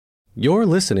You're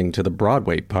listening to the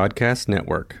Broadway Podcast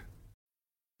Network.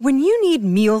 When you need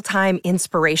mealtime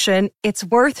inspiration, it's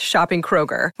worth shopping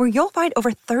Kroger, where you'll find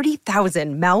over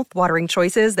 30,000 mouth-watering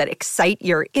choices that excite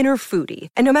your inner foodie.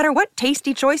 And no matter what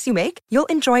tasty choice you make, you'll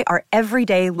enjoy our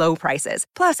everyday low prices,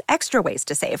 plus extra ways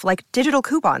to save, like digital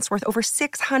coupons worth over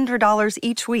 $600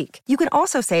 each week. You can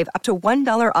also save up to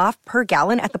 $1 off per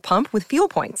gallon at the pump with fuel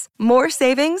points. More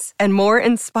savings and more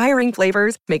inspiring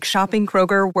flavors make shopping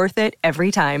Kroger worth it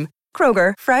every time.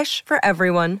 Kroger, fresh for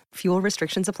everyone. Fuel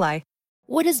restrictions apply.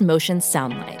 What does motion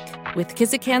sound like? With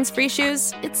Kizikans free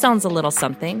shoes, it sounds a little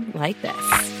something like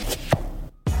this.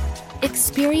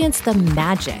 Experience the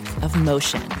magic of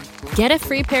motion. Get a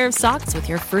free pair of socks with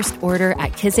your first order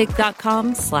at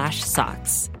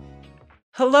kizik.com/socks.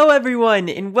 Hello, everyone,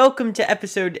 and welcome to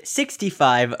episode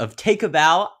 65 of Take a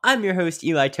Bow. I'm your host,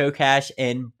 Eli Tokash,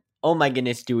 and oh my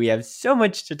goodness, do we have so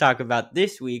much to talk about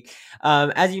this week.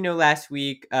 As you know, last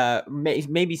week,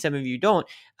 maybe some of you don't,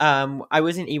 I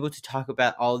wasn't able to talk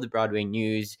about all of the Broadway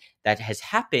news that has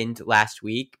happened last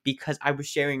week because I was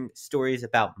sharing stories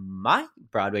about my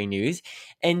Broadway news.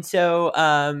 And so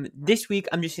this week,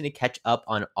 I'm just going to catch up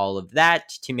on all of that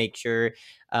to make sure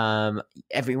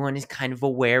everyone is kind of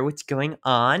aware what's going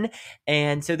on.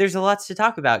 And so there's a lot to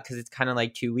talk about because it's kind of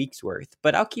like 2 weeks worth,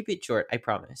 but I'll keep it short, I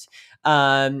promise.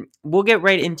 We'll get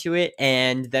right into it,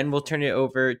 and then we'll turn it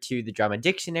over to the Drama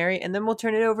Dictionary, and then we'll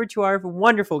turn it over to our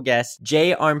wonderful guest,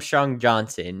 Jay Armstrong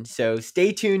Johnson. So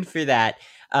stay tuned for that.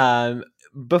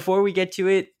 Before we get to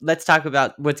it, let's talk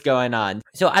about what's going on.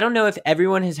 So I don't know if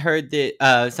everyone has heard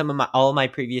all of my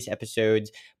previous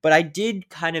episodes, but I did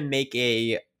kind of make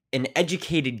an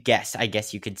educated guess, I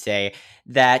guess you could say,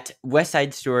 that West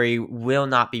Side Story will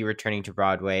not be returning to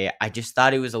Broadway. I just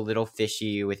thought it was a little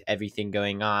fishy with everything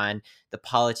going on. The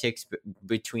politics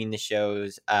between the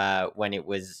shows when it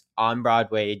was on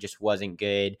Broadway just wasn't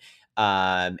good.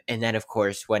 And then, of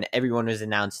course, when everyone was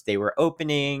announced they were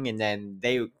opening, and then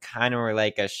they kind of were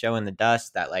like a show in the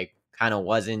dust that like kind of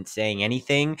wasn't saying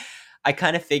anything. I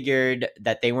kind of figured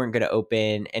that they weren't going to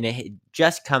open, and it had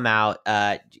just come out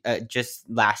just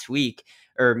last week,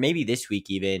 or maybe this week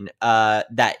even,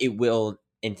 that it will,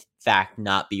 in fact,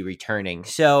 not be returning.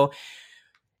 So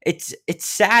it's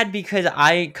sad because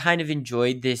I kind of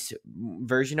enjoyed this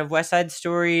version of West Side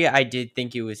Story. I did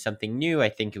think it was something new. I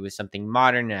think it was something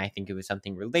modern, and I think it was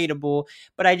something relatable.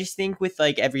 But I just think with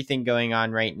like everything going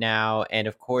on right now, and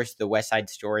of course the West Side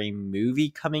Story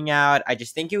movie coming out, I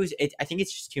just think I think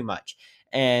it's just too much.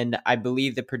 And I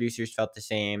believe the producers felt the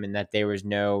same, and that there was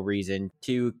no reason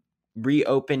to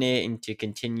reopen it and to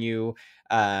continue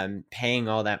paying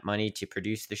all that money to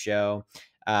produce the show.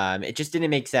 It just didn't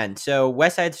make sense. So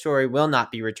West Side Story will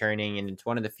not be returning, and it's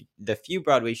one of the few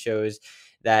Broadway shows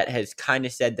that has kind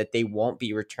of said that they won't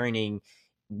be returning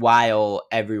while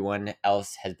everyone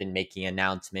else has been making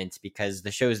announcements, because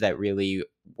the shows that really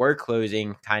were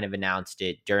closing kind of announced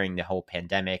it during the whole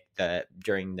pandemic,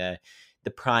 during the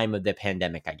prime of the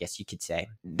pandemic, I guess you could say.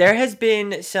 There has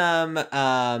been some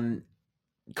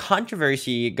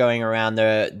controversy going around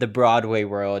the Broadway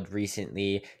world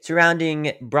recently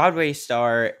surrounding Broadway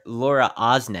star Laura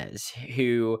Osnes,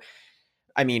 who,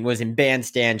 I mean, was in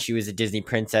Bandstand. She was a Disney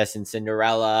princess in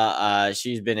Cinderella.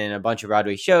 She's been in a bunch of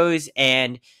Broadway shows,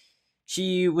 and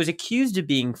she was accused of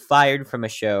being fired from a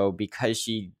show because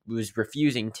she was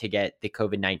refusing to get the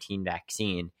COVID-19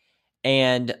 vaccine.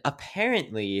 And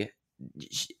apparently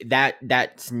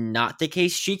that's not the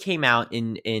case. She came out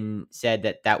and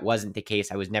said that wasn't the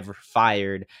case. I was never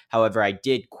fired. However, I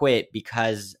did quit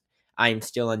because I'm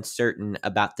still uncertain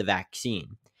about the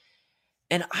vaccine.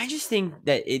 And I just think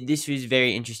that this was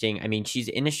very interesting. I mean, she's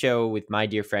in a show with my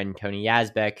dear friend Tony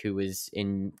Yazbek, who was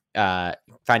in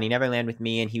Finding Neverland with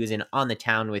me, and he was in On the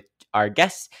Town with our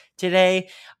guests today.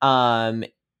 And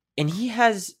he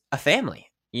has a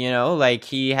family, like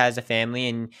he has a family,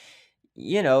 and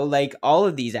like all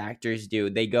of these actors do.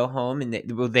 They go home and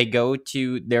they go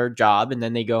to their job, and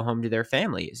then they go home to their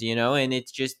families, and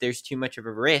it's just, there's too much of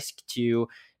a risk to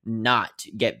not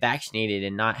get vaccinated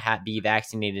and not be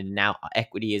vaccinated. And now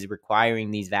Equity is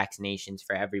requiring these vaccinations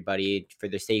for everybody, for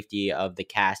the safety of the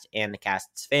cast and the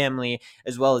cast's family,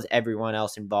 as well as everyone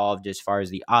else involved as far as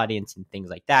the audience and things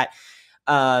like that.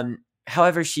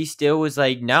 However, she still was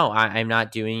like, no, I'm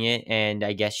not doing it. And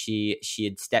I guess she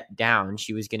had stepped down.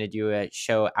 She was going to do a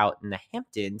show out in the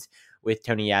Hamptons with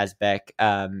Tony Yazbek,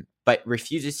 but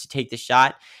refuses to take the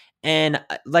shot. And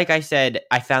like I said,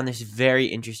 I found this very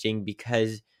interesting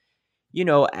because,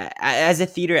 as a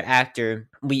theater actor,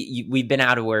 we've been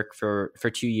out of work for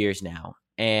 2 years now.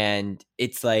 And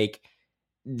it's like,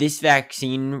 this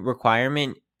vaccine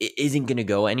requirement isn't going to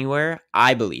go anywhere,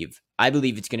 I believe. I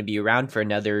believe it's going to be around for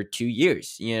another 2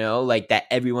 years, like that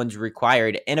everyone's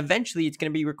required. And eventually it's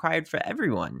going to be required for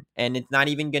everyone. And it's not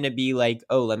even going to be like,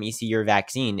 oh, let me see your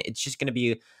vaccine. It's just going to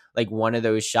be like one of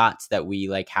those shots that we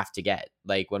like have to get,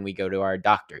 like when we go to our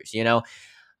doctors,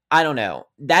 I don't know.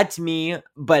 That's me,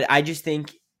 but I just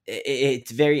think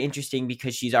it's very interesting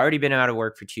because she's already been out of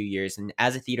work for 2 years. And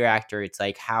as a theater actor, it's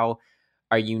like, how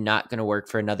are you not going to work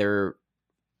for another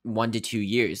 1 to 2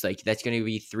 years? Like that's going to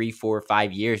be 3, 4,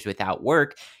 5 years without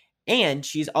work. And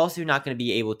she's also not going to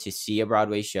be able to see a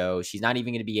Broadway show. She's not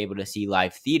even going to be able to see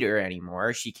live theater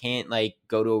anymore. She can't like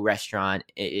go to a restaurant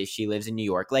if she lives in New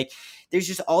York. Like there's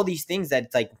just all these things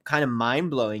that's like kind of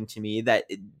mind blowing to me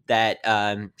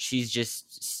that she's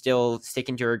just still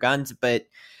sticking to her guns. But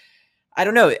I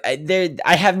don't know.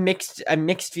 I have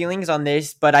mixed feelings on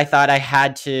this, but I thought I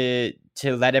had to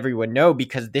let everyone know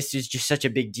because this is just such a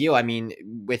big deal. I mean,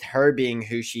 with her being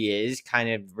who she is, kind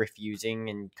of refusing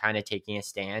and kind of taking a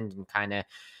stand and kind of,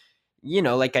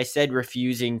 like I said,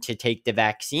 refusing to take the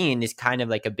vaccine is kind of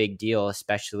like a big deal,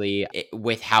 especially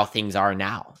with how things are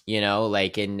now,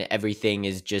 like, and everything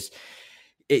is just,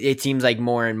 it seems like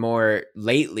more and more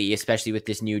lately, especially with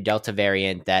this new Delta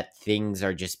variant, that things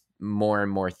are just more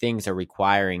and more things are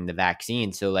requiring the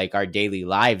vaccine. So like our daily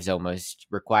lives almost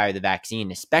require the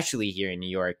vaccine, especially here in New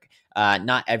York.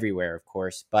 Not everywhere, of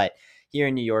course, but here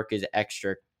in New York is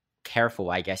extra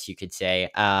careful, I guess you could say.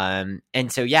 And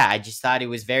so, yeah, I just thought it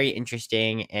was very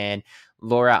interesting. And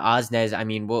Laura Osnes, I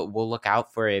mean, we'll look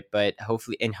out for it, but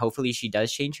hopefully she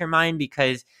does change her mind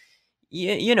because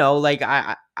like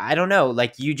I don't know,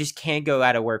 like you just can't go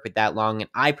out of work with that long. And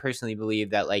I personally believe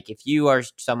that like if you are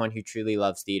someone who truly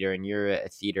loves theater and you're a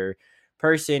theater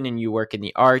person and you work in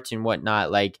the arts and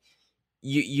whatnot, like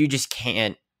you just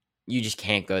can't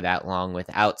go that long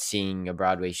without seeing a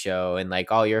Broadway show, and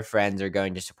like all your friends are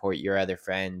going to support your other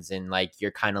friends, and like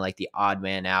you're kind of like the odd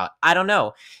man out. I don't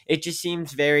know. It just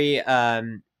seems very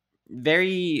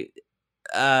very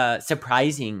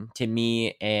surprising to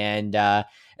me, and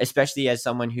especially as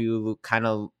someone who kind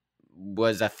of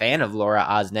was a fan of Laura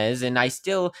Osnes, and I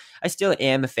still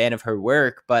am a fan of her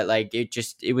work, but like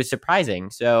it was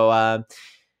surprising. So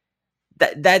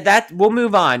that we'll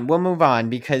move on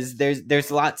because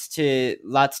there's lots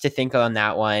to think on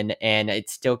that one, and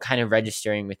it's still kind of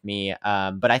registering with me,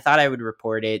 but I thought I would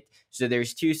report it. So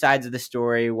there's two sides of the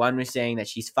story. One was saying that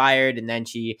she's fired, and then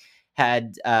she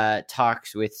had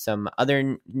talks with some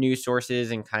other news sources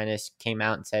and kind of came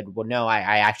out and said, well, no,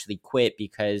 I actually quit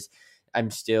because I'm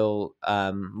still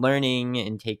learning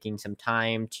and taking some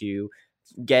time to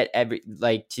get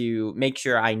to make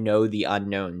sure I know the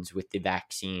unknowns with the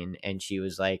vaccine. And she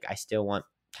was like, I still want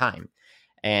time.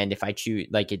 And if I choose,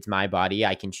 like, it's my body,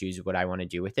 I can choose what I want to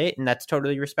do with it. And that's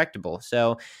totally respectable.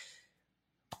 So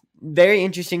very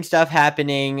interesting stuff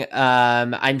happening.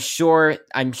 I'm sure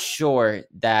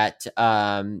that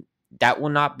that will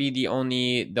not be the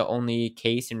only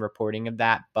case in reporting of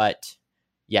that, but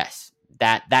yes,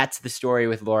 that's the story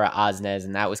with Laura Osnes,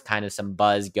 and that was kind of some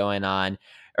buzz going on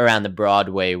around the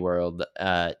Broadway world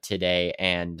today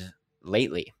and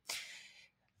lately.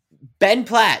 Ben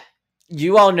Platt,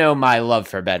 you all know my love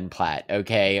for Ben Platt,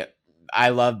 okay? I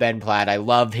love Ben Platt. I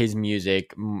love his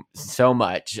music so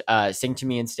much. Sing to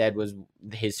Me Instead was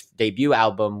his debut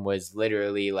album, was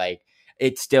literally like,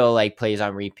 it still like plays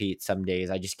on repeat some days.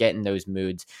 I just get in those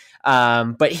moods.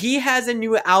 But he has a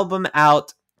new album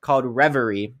out called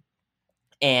Reverie,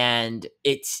 and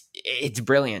it's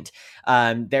brilliant.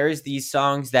 There's these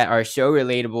songs that are so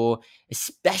relatable,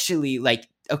 especially like,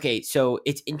 okay, so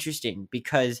it's interesting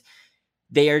because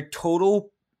they are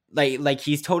total, like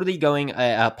he's totally going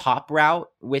a pop route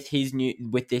with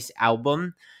this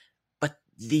album, but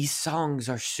these songs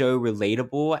are so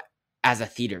relatable as a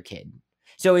theater kid.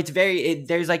 So it's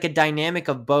there's like a dynamic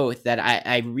of both that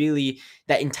I really,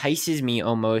 that entices me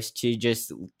almost to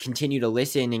just continue to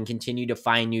listen and continue to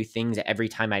find new things every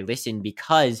time I listen,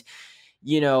 because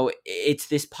it's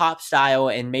this pop style,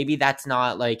 and maybe that's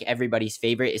not like everybody's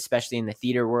favorite, especially in the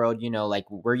theater world. Like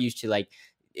we're used to like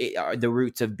the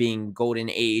roots of being golden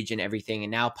age and everything, and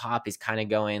now pop is kind of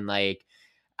going like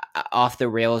off the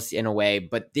rails in a way,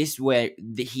 but this way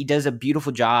he does a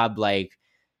beautiful job, like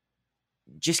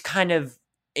just kind of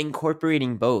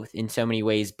incorporating both in so many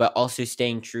ways, but also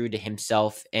staying true to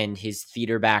himself and his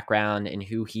theater background and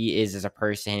who he is as a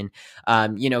person.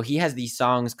 He has these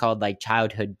songs called like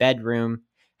Childhood Bedroom,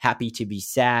 Happy to Be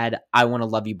Sad, I Want to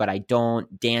Love You But I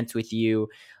Don't, Dance with You,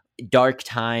 Dark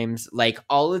Times. Like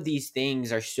all of these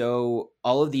songs are so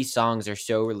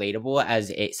relatable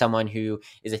as someone who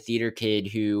is a theater kid,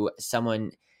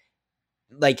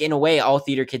 like in a way, all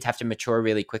theater kids have to mature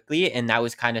really quickly. And that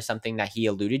was kind of something that he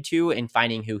alluded to in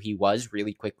finding who he was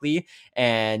really quickly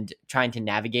and trying to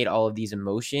navigate all of these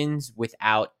emotions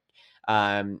without,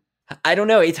 I don't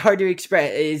know. It's hard to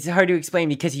express. It's hard to explain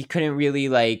because he couldn't really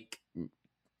like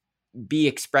be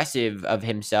expressive of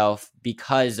himself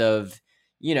because of,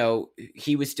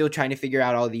 he was still trying to figure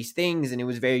out all these things and it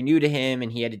was very new to him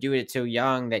and he had to do it so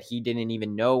young that he didn't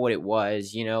even know what it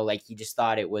was, like he just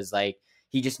thought it was like,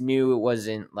 he just knew it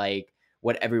wasn't like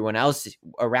what everyone else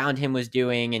around him was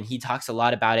doing. And he talks a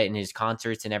lot about it in his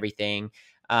concerts and everything.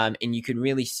 And you can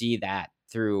really see that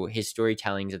through his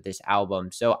storytellings of this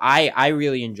album. So I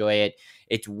really enjoy it.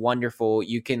 It's wonderful.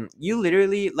 You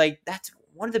literally like, that's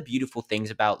one of the beautiful things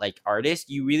about like artists.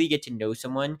 You really get to know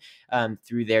someone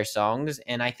through their songs.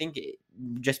 And I think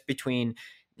just between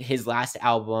his last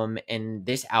album and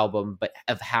this album, but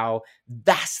of how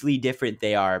vastly different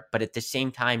they are, but at the same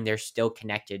time, they're still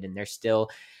connected and they're still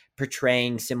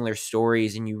portraying similar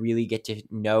stories, and you really get to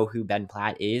know who Ben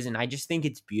Platt is. And I just think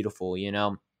it's beautiful,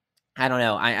 I don't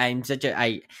know.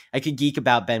 I could geek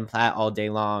about Ben Platt all day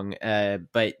long.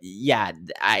 But yeah,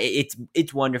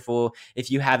 it's wonderful. If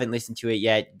you haven't listened to it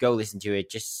yet, go listen to it.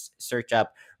 Just search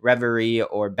up Reverie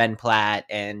or Ben Platt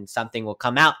and something will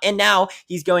come out. And now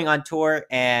he's going on tour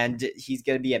and he's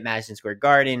going to be at Madison Square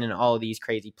Garden and all of these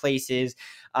crazy places.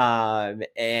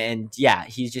 And yeah,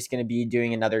 he's just going to be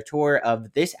doing another tour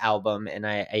of this album. And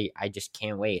I just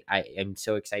can't wait. I am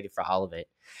so excited for all of it.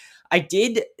 I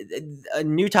did a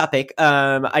new topic.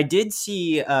 I did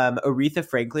see Aretha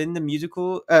Franklin, the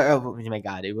musical. Oh my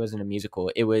God, it wasn't a musical.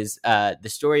 It was the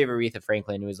story of Aretha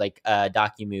Franklin. It was like a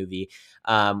docu-movie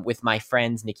with my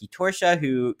friends Nikki Torsha,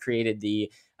 who created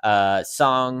the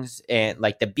songs and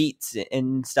like the beats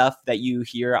and stuff that you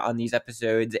hear on these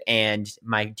episodes, and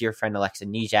my dear friend Alexa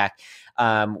Nijak.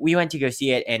 We went to go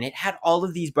see it, and it had all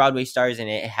of these Broadway stars in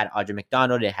it. It had Audra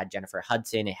McDonald, it had Jennifer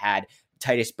Hudson, it had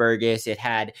Titus Burgess. It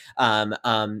had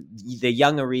the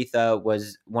young Aretha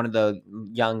was one of the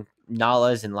young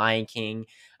Nalas in Lion King.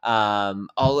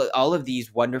 All of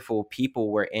these wonderful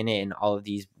people were in it, and all of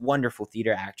these wonderful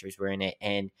theater actors were in it,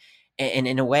 and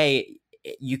in a way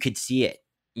you could see it,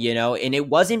 and it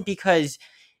wasn't because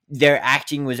their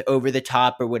acting was over the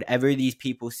top or whatever these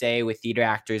people say with theater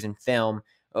actors in film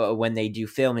when they do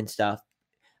film and stuff,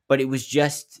 but it was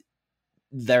just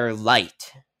their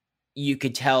light. You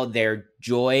could tell their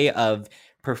joy of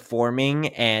performing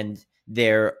and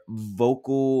their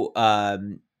vocal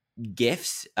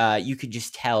gifts. You could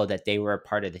just tell that they were a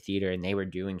part of the theater and they were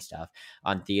doing stuff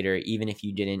on theater, even if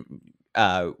you didn't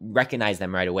recognize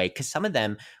them right away. Because some of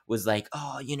them was like,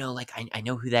 oh, like I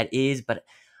know who that is, but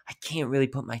I can't really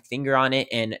put my finger on it.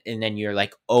 And then you're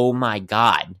like, oh my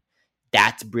God,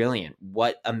 that's brilliant.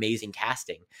 What amazing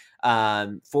casting.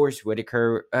 Forrest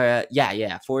Whitaker.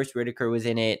 Forrest Whitaker was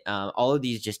in it. All of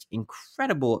these just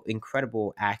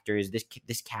incredible actors.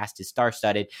 This cast is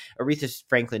star-studded. Aretha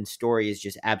Franklin's story is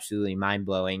just absolutely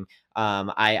mind-blowing.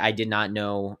 I did not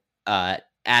know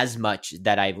as much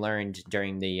that I've learned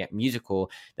during the musical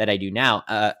that I do now,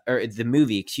 or the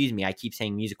movie, excuse me. I keep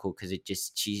saying musical because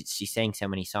she sang so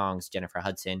many songs, Jennifer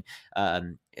Hudson,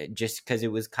 just because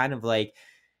it was kind of like,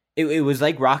 it was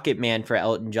like Rocket Man for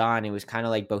Elton John. It was kind of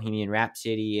like Bohemian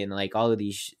Rhapsody and like all of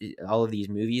these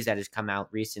movies that has come out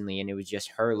recently. And it was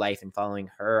just her life and following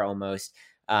her almost.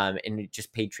 And it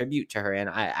just paid tribute to her. And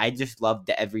I just loved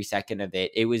every second of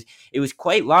it. It was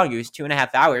quite long. It was 2.5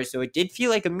 hours. So it did feel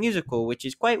like a musical, which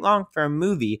is quite long for a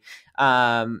movie.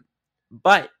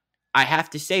 But I have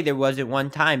to say there wasn't one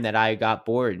time that I got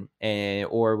bored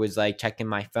or was like checking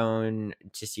my phone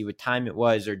to see what time it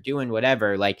was or doing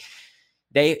whatever. Like,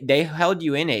 they held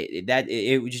you in it. That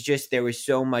it was just, there was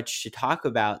so much to talk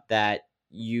about that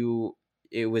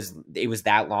it was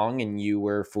that long and you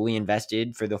were fully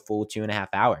invested for the full 2.5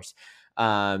 hours.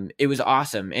 It was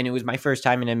awesome. And it was my first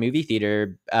time in a movie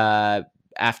theater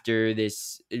after the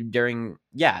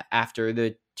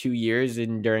 2 years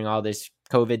and during all this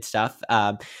COVID stuff.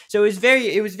 So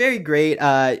it was very great.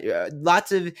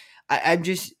 Lots of, I'm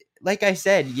just, like I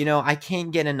said, I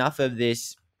can't get enough of the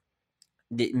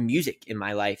music in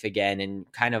my life again and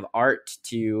kind of art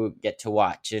to get to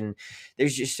watch, and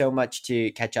there's just so much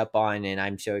to catch up on, and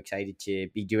I'm so excited to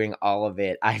be doing all of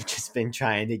it. I've just been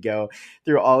trying to go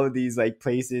through all of these like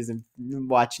places and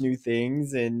watch new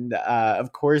things, and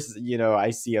of course I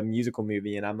see a musical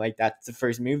movie and I'm like, that's the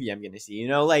first movie I'm gonna see,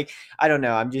 like I don't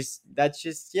know, that's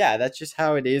just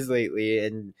how it is lately.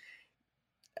 And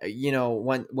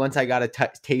once I got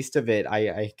a taste of it,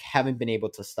 I haven't been able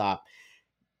to stop.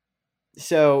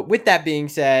 So with that being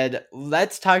said,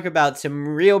 let's talk about some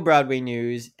real Broadway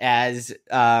news. As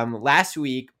last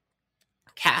week,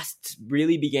 casts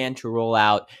really began to roll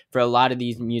out for a lot of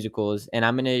these musicals, and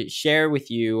I'm going to share with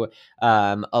you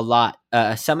a lot,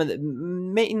 some of the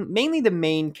mainly the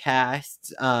main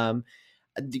casts,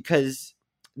 because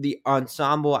the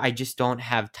ensemble, I just don't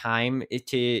have time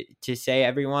to say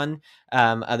everyone.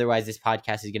 Otherwise, this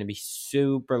podcast is going to be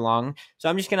super long. So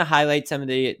I'm just going to highlight some of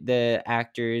the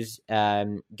actors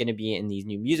going to be in these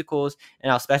new musicals,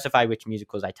 and I'll specify which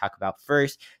musicals I talk about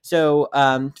first. So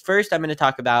first, I'm going to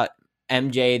talk about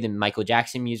MJ, the Michael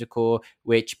Jackson musical,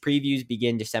 which previews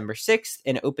begin December 6th,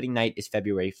 and opening night is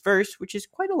February 1st, which is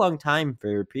quite a long time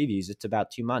for previews. It's about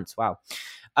 2 months. Wow.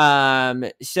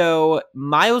 So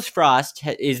Miles Frost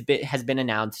has been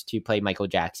announced to play Michael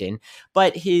Jackson,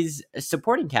 but his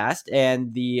supporting cast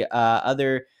and the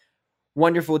other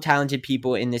wonderful, talented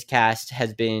people in this cast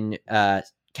has been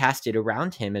casted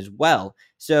around him as well.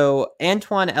 So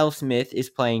Antoine L. Smith is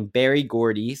playing Barry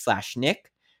Gordy / Nick,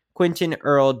 Quentin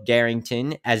Earl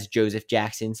Darrington as Joseph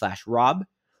Jackson / Rob,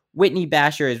 Whitney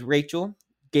Basher as Rachel,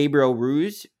 Gabriel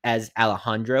Ruse as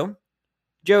Alejandro,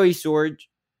 Joey Sorge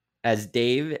as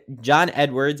Dave, John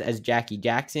Edwards as Jackie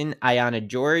Jackson, Ayanna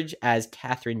George as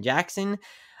Catherine Jackson,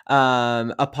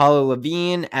 Apollo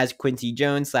Levine as Quincy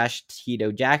Jones /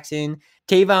 Tito Jackson,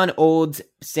 Tavon Olds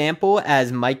Sample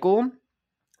as Michael,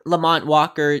 Lamont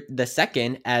Walker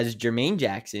II as Jermaine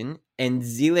Jackson, and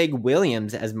Zelig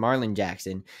Williams as Marlon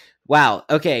Jackson. Wow.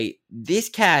 Okay, this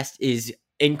cast is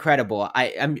incredible.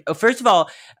 I'm first of all,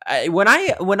 when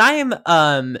I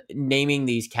am naming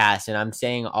these casts and I'm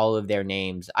saying all of their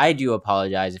names, I do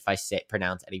apologize if I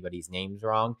pronounce anybody's names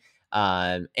wrong.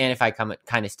 And if I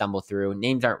kind of stumble through,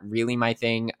 names aren't really my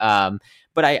thing.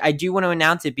 But I do want to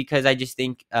announce it because I just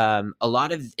think a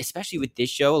lot of, especially with this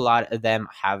show, a lot of them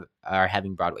are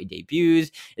having Broadway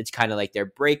debuts. It's kind of like their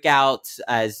breakouts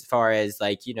as far as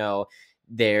like, you know,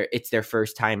 it's their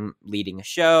first time leading a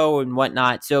show and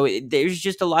whatnot. So there's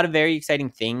just a lot of very exciting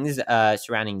things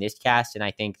surrounding this cast, and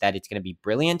I think that it's going to be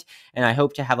brilliant. And I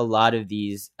hope to have a lot of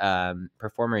these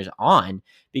performers on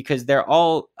because they're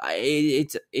all.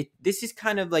 This is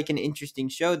kind of like an interesting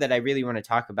show that I really want to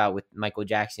talk about with Michael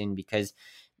Jackson because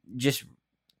just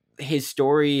his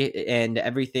story and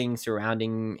everything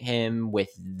surrounding him with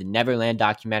the Neverland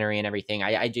documentary and everything.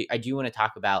 I do want to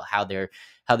talk about how they're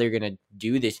going to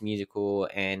do this musical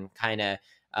and kind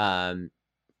of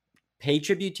pay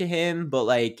tribute to him, but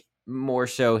like more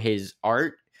so his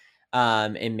art,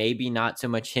 and maybe not so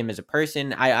much him as a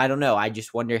person. I don't know. I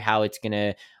just wonder how it's going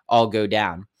to all go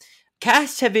down.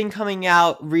 Casts have been coming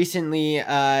out recently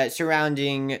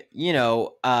surrounding, you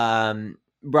know,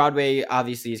 Broadway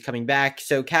obviously is coming back.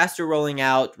 So casts are rolling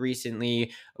out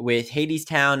recently with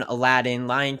Hadestown, Aladdin,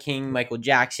 Lion King, Michael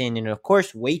Jackson, and of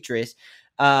course Waitress.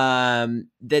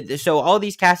 So all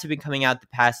these casts have been coming out the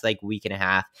past like week and a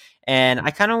half, and I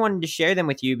kind of wanted to share them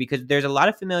with you because there's a lot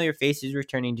of familiar faces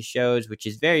returning to shows, which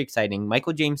is very exciting.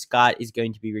 Michael James Scott is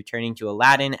going to be returning to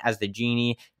Aladdin as the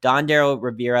genie. Don Darrell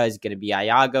Rivera is going to be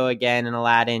Iago again in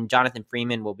Aladdin. Jonathan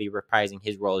Freeman will be reprising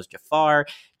his role as Jafar.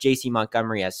 J.C.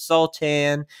 Montgomery as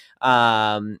Sultan.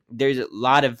 There's a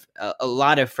lot of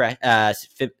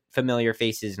familiar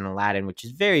faces in Aladdin, which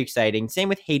is very exciting. Same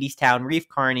with Hadestown. Reef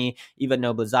Carney, Eva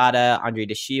Noblezada, Andre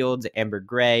DeShields, Amber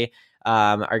Gray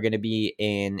are going to be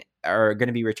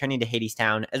returning to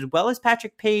Hadestown, as well as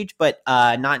Patrick Page, but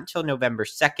not until November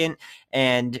 2nd.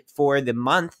 And for the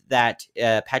month that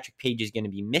Patrick Page is going to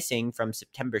be missing, from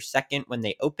September 2nd when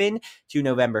they open to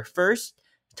November 1st,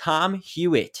 Tom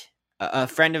Hewitt, a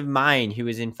friend of mine who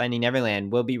is in Finding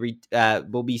Neverland, will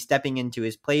be stepping into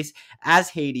his place as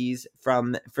Hades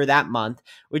for that month,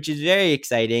 which is very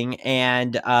exciting.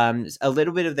 And a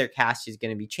little bit of their cast is going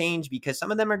to be changed because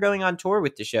some of them are going on tour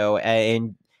with the show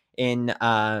and in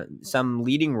some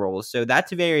leading roles, so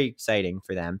that's very exciting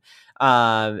for them.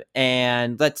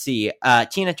 And let's see,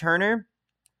 Tina Turner,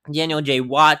 Daniel J.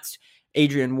 Watts,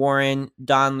 Adrian Warren,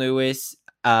 Don Lewis.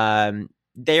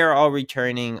 They are all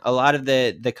returning. A lot of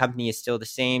the company is still the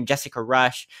same. Jessica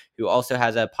Rush, who also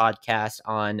has a podcast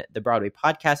on the Broadway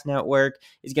Podcast Network,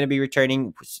 is going to be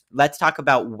returning. Let's talk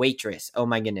about Waitress. Oh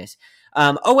my goodness.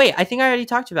 Oh wait, I think I already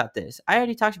talked about this. I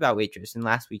already talked about Waitress in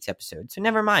last week's episode. So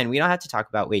never mind. We don't have to talk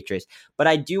about Waitress. But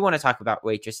I do want to talk about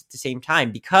Waitress at the same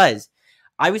time because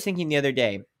I was thinking the other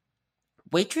day,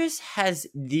 Waitress has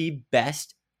the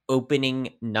best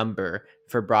opening number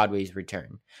for Broadway's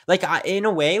return. Like, in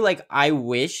a way, like, I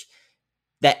wish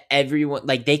that everyone,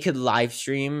 like, they could live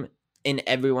stream and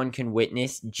everyone can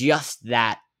witness just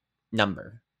that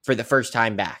number for the first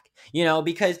time back, you know,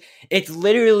 because it's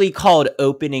literally called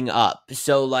Opening Up.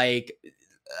 So, like,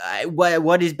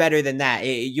 what is better than that?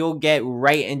 You'll get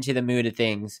right into the mood of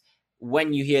things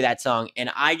when you hear that song.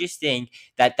 And I just think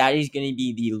that that is going to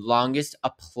be the longest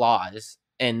applause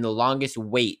and the longest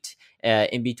wait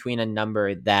in between a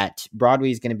number that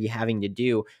Broadway is going to be having to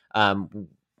do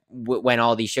when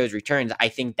all these shows returns. I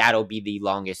think that'll be the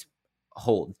longest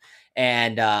hold.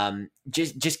 And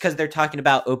just because they're talking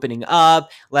about opening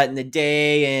up, letting the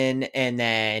day in, and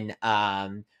then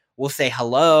we'll say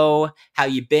hello, how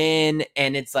you been,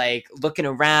 and it's like looking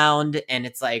around, and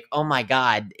it's like, oh my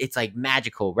god, it's like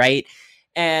magical, right?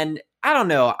 And I don't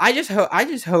know, I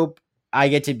just hope I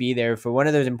get to be there for one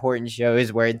of those important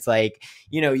shows where it's like,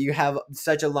 you have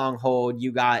such a long hold,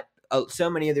 you got so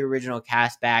many of the original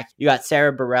cast back, you got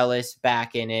Sarah Bareilles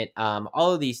back in it,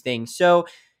 all of these things. So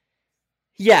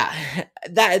yeah,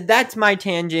 that's my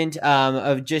tangent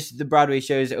of just the Broadway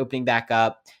shows opening back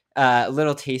up. A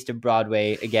little taste of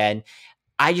Broadway again.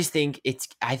 I think it's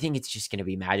just going to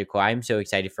be magical. I'm so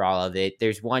excited for all of it.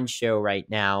 There's one show right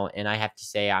now, and I have to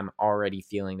say I'm already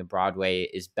feeling the Broadway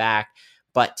is back,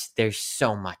 but there's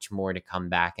so much more to come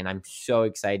back, and I'm so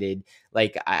excited.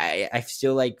 Like I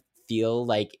still like feel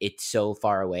like it's so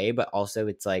far away, but also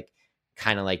it's like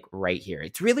kind of like right here.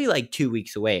 It's really like 2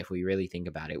 weeks away if we really think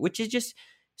about it, which is just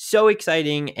so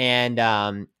exciting. And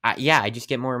I just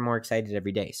get more and more excited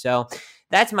every day. So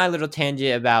that's my little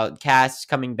tangent about casts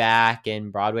coming back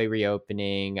and Broadway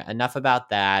reopening. Enough about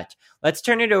that. Let's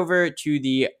turn it over to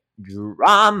the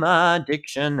Drama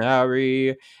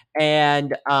Dictionary.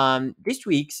 And this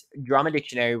week's Drama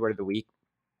Dictionary word of the week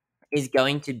is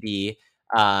going to be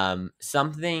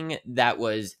something that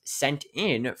was sent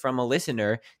in from a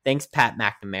listener. Thanks, Pat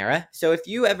McNamara. So if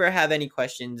you ever have any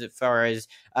questions as far as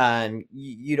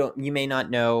you may not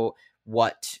know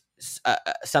what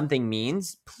something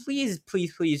means, please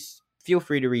feel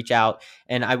free to reach out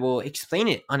and I will explain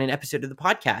it on an episode of the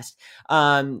podcast.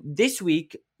 This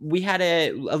week we had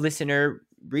a listener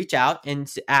reach out and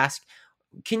ask,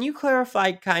 can you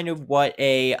clarify kind of what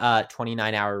a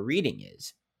 29-hour reading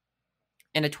is?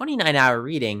 And a 29-hour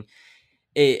reading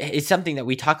is something that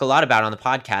we talk a lot about on the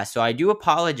podcast. So I do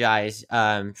apologize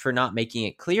for not making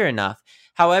it clear enough.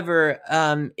 However,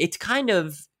 it's kind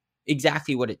of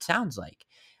exactly what it sounds like.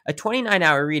 A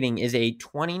 29-hour reading is a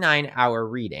 29-hour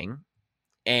reading,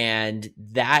 and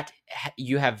that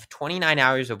you have 29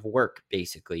 hours of work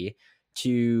basically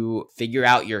to figure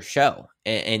out your show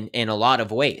in a lot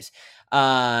of ways.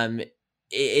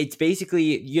 It's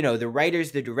basically, the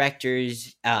writers, the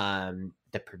directors,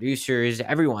 the producers,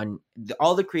 everyone,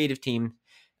 all the creative team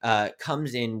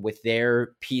comes in with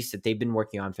their piece that they've been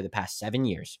working on for the past 7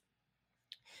 years.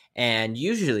 And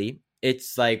usually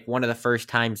it's like one of the first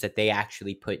times that they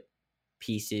actually put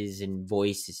pieces and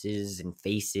voices and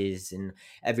faces and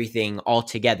everything all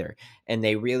together. And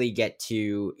they really get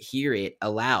to hear it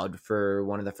aloud for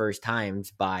one of the first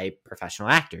times by professional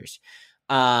actors.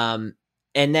 And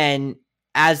then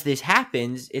as this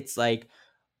happens, it's like,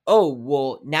 oh,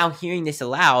 well, now hearing this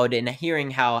aloud and hearing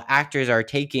how actors are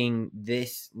taking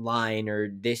this line or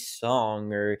this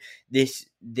song or this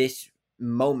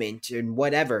moment and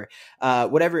whatever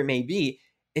it may be,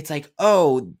 it's like,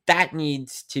 oh, that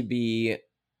needs to be,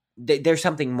 there's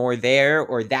something more there,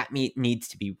 or that needs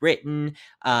to be written.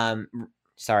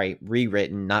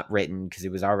 Rewritten, not written, because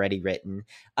it was already written.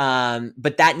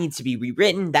 But that needs to be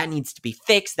rewritten. That needs to be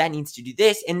fixed. That needs to do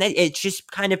this. And then it's just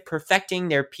kind of perfecting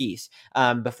their piece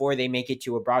before they make it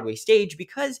to a Broadway stage.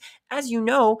 Because, as you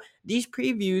know, these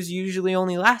previews usually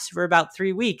only last for about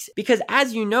 3 weeks. Because,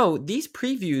 as you know, these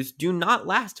previews do not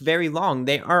last very long.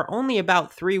 They are only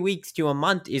about 3 weeks to a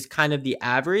month is kind of the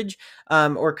average,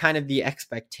 or kind of the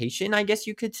expectation, I guess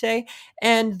you could say.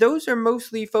 And those are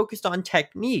mostly focused on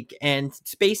technique and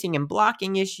spacing and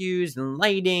blocking issues and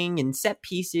lighting and set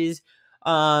pieces.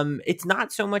 It's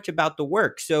not so much about the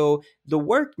work. So the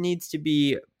work needs to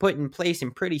be put in place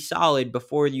and pretty solid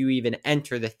before you even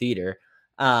enter the theater.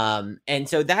 And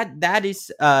so that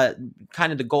is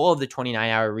kind of the goal of the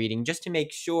 29-hour reading, just to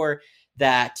make sure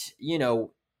that,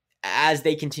 as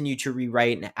they continue to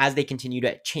rewrite and as they continue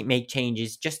to make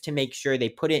changes, just to make sure they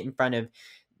put it in front of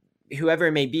whoever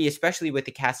it may be, especially with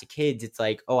the cast of kids. It's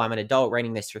like, oh, I'm an adult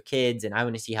writing this for kids, and I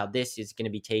want to see how this is going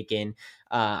to be taken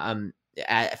from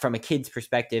a kid's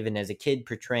perspective, and as a kid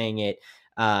portraying it.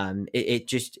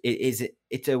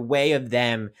 It's a way of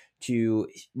them to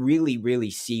really,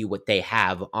 really see what they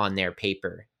have on their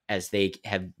paper as they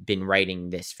have been writing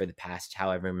this for the past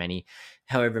however many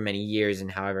years and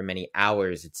however many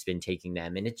hours it's been taking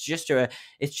them. And it's just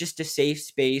a safe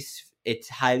space. It's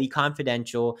highly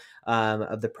confidential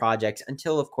of the projects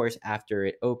until, of course, after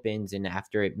it opens and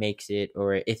after it makes it,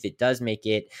 or if it does make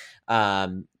it.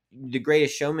 the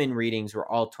Greatest Showman readings were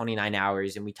all 29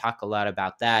 hours. And we talk a lot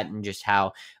about that and just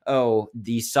how, oh,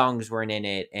 these songs weren't in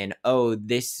it. And, oh,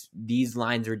 these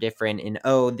lines were different. And,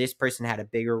 oh, this person had a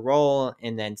bigger role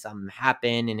and then something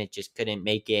happened and it just couldn't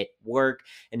make it work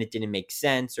and it didn't make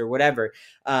sense or whatever.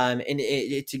 And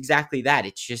it's exactly that.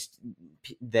 It's just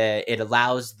it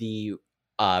allows the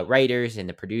writers and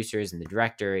the producers and the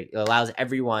director, it allows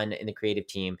everyone in the creative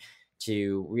team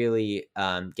to really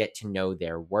get to know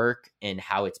their work and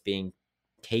how it's being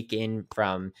taken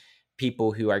from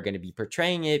people who are going to be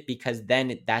portraying it, because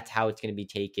then that's how it's going to be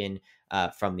taken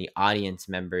from the audience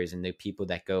members and the people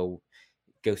that go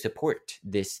support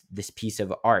this piece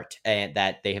of art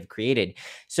that they have created.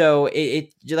 So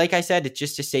it like I said, it's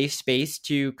just a safe space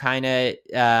to kind of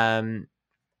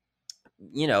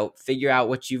figure out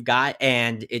what you've got.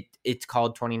 And it's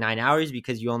called 29 hours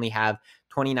because you only have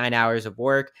 29 hours of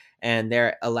work, and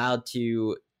they're allowed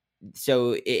to,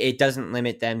 so it doesn't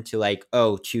limit them to like,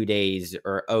 2 days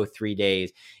or 3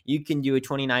 days. You can do a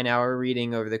 29-hour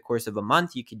reading over the course of a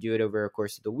month. You could do it over a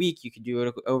course of the week. You could do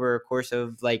it over a course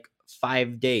of like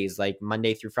 5 days, like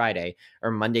Monday through Friday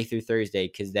or Monday through Thursday,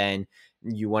 because then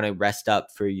you want to rest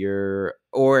up for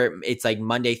or it's like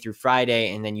Monday through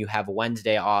Friday and then you have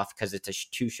Wednesday off because it's a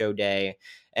 2-show day,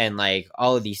 and like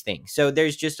all of these things. So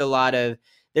there's a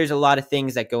lot of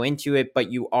things that go into it, but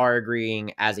you are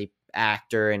agreeing as a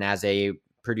actor and as a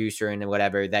producer and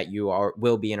whatever that you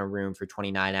will be in a room for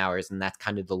 29 hours, and that's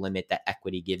kind of the limit that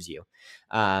equity gives you.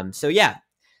 So yeah,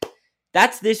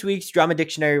 that's this week's Drama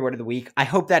Dictionary Word of the Week. I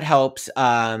hope that helps.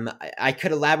 I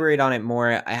could elaborate on it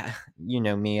more. You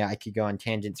know me, I could go on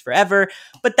tangents forever,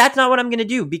 but that's not what I'm going to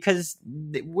do, because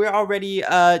we're already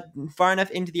far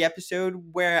enough into the episode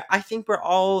where I think we're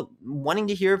all wanting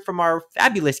to hear from our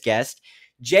fabulous guest,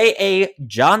 J.A.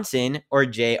 Johnson, or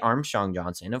J. Armstrong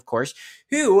Johnson, of course,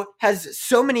 who has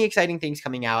so many exciting things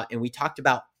coming out, and we talked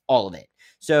about all of it.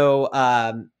 So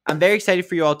I'm very excited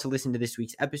for you all to listen to this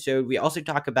week's episode. We also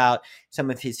talk about some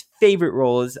of his favorite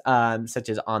roles, such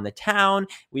as On the Town.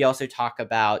 We also talk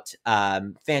about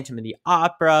Phantom of the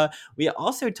Opera. We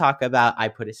also talk about I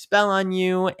Put a Spell on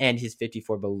You and his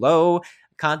 54 Below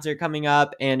concert coming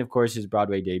up, and of course his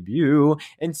Broadway debut,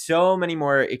 and so many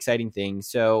more exciting things.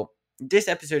 So this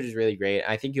episode is really great.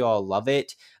 I think you all love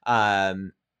it.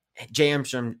 J.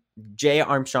 Armstrong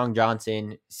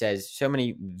Johnson says so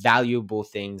many valuable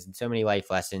things and so many life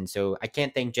lessons. So I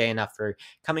can't thank Jay enough for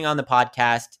coming on the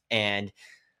podcast. And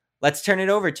let's turn it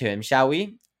over to him, shall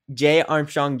we? J.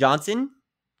 Armstrong Johnson,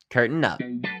 curtain up.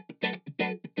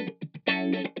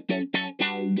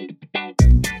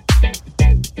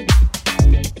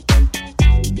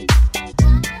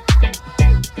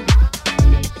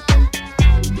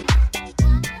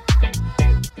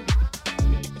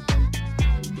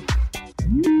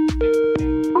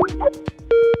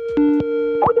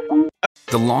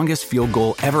 The longest field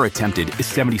goal ever attempted is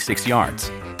 76 yards.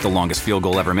 The longest field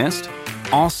goal ever missed?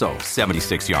 Also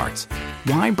 76 yards.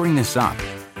 Why bring this up?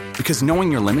 Because knowing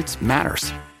your limits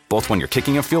matters, both when you're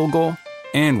kicking a field goal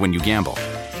and when you gamble.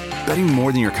 Betting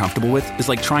more than you're comfortable with is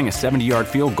like trying a 70-yard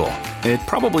field goal. It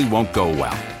probably won't go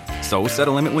well. So set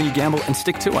a limit when you gamble and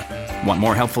stick to it. Want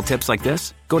more helpful tips like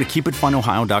this? Go to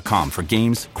keepitfunohio.com for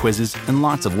games, quizzes, and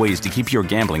lots of ways to keep your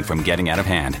gambling from getting out of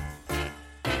hand.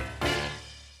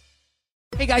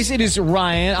 Hey guys, it is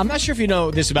Ryan. I'm not sure if you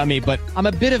know this about me, but I'm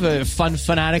a bit of a fun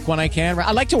fanatic when I can.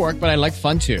 I like to work, but I like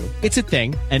fun too. It's a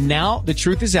thing. And now the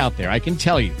truth is out there. I can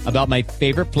tell you about my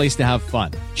favorite place to have fun.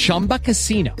 Chumba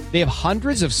Casino. They have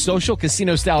hundreds of social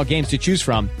casino style games to choose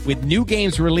from with new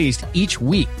games released each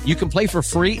week. You can play for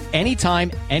free anytime,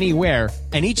 anywhere.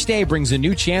 And each day brings a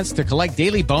new chance to collect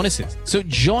daily bonuses. So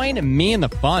join me in the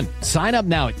fun. Sign up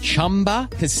now at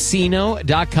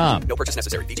ChumbaCasino.com. No purchase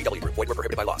necessary. VGW Group. Void where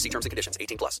prohibited by law. See terms and conditions.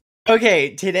 18+.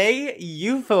 Okay, today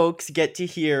you folks get to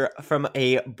hear from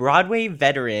a Broadway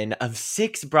veteran of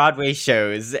 6 Broadway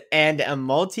shows and a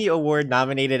multi-award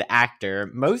nominated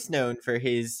actor, most known for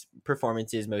his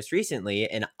performances most recently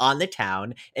in On the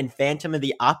Town and Phantom of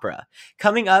the Opera.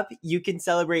 Coming up, you can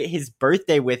celebrate his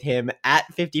birthday with him at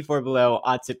 54 Below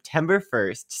on September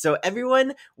 1st. So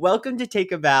everyone, welcome to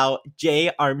Take a Bow,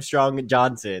 J. Armstrong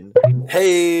Johnson.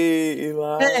 Hey,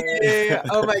 Eli. Hey.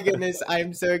 Oh my goodness,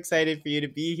 I'm so excited for you to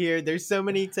be here. There's so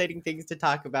many exciting things to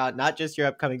talk about, not just your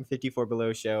upcoming 54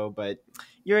 Below show, but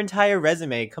your entire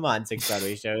resume. Come on, 6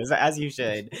 Broadway shows, as you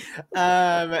should.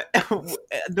 The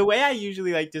way I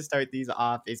usually like to start these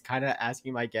off is kind of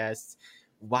asking my guests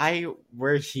why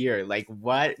we're here. Like,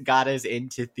 what got us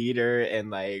into theater, and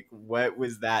like, what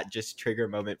was that just trigger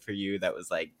moment for you that was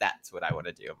like, that's what I want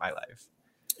to do in my life?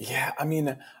 Yeah, I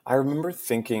mean, I remember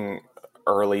thinking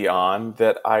early on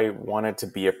that I wanted to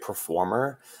be a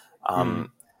performer.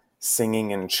 Singing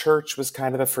in church was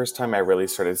kind of the first time I really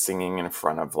started singing in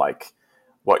front of like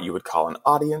what you would call an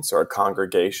audience or a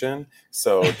congregation.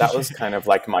 So that was kind of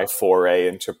like my foray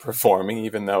into performing,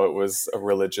 even though it was a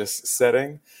religious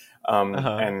setting.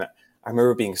 And I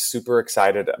remember being super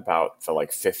excited about the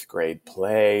like 5th grade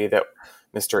play that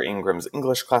Mr. Ingram's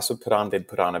English class would put on. They'd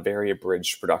put on a very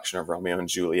abridged production of Romeo and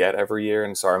Juliet every year.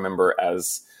 And so I remember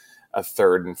as a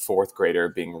 3rd and 4th grader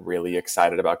being really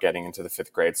excited about getting into the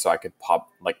 5th grade so I could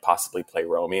possibly play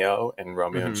Romeo in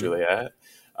Romeo and Juliet.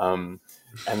 And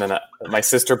then my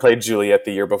sister played Juliet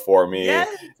the year before me. Yes.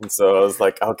 And so I was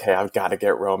like, okay, I've got to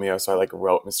get Romeo. So I like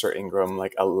wrote Mr. Ingram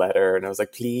like a letter and I was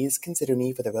like, please consider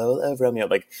me for the role of Romeo.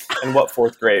 Like, and what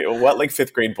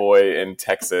 5th grade boy in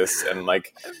Texas and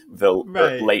like the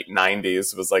late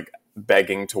 90s was like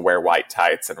begging to wear white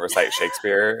tights and recite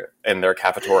Shakespeare in their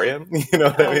cafetorium? You know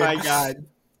what I mean? My God.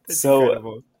 That's so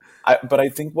incredible. But I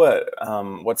think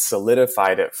what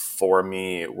solidified it for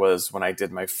me was when I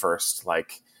did my first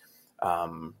like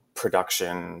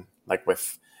production, like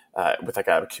with like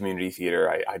a community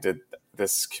theater. I did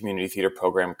this community theater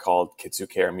program called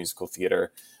Kitsuke Musical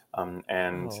Theater.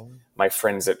 And my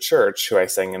friends at church who I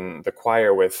sang in the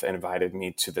choir with invited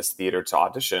me to this theater to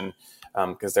audition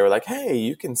because they were like, hey,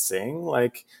 you can sing,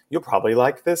 like you'll probably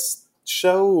like this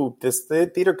show, the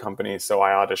theater company. So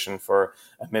I auditioned for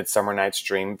A Midsummer Night's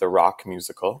Dream, the rock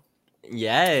musical.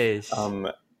 Yes.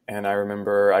 And I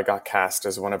remember I got cast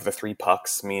as one of the 3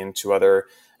 pucks, me and 2 other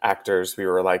actors. We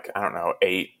were like, I don't know,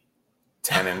 8,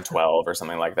 10, and 12 or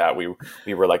something like that. We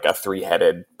were like a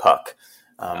 3-headed puck.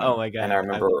 Oh my God. And I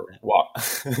remember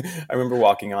I remember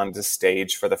walking onto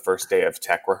stage for the first day of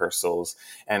tech rehearsals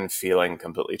and feeling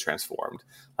completely transformed.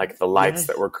 Like the lights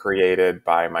that were created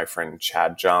by my friend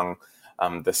Chad Jung,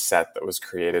 the set that was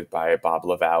created by Bob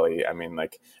LaValle. I mean,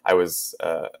 like I was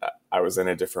in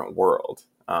a different world.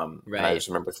 And I just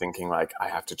remember thinking like, I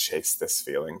have to chase this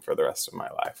feeling for the rest of my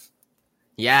life.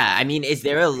 Yeah. I mean, is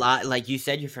there a lot, like you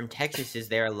said, you're from Texas. Is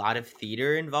there a lot of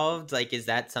theater involved? Like, is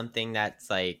that something that's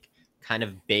like kind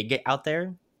of big out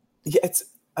there? Yeah,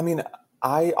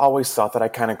 I always thought that I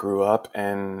kind of grew up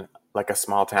in like a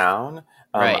small town.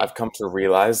 I've come to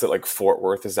realize that like Fort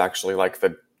Worth is actually like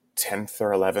the 10th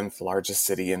or 11th largest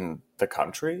city in the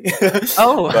country.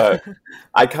 But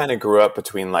I kind of grew up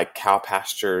between like cow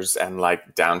pastures and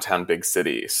like downtown big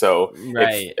city. So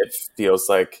it feels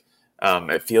like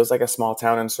a small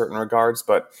town in certain regards,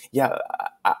 but yeah,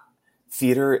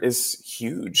 theater is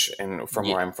huge. And from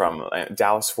where I'm from,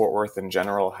 Dallas, Fort Worth in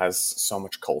general has so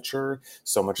much culture,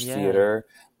 so much theater.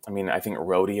 I mean, I think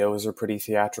rodeos are pretty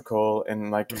theatrical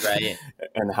and like,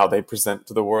 and how they present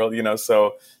to the world, you know,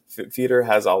 so theater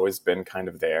has always been kind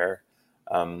of there.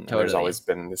 And there's always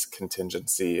been this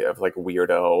contingency of like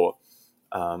weirdo,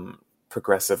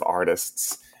 progressive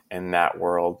artists in that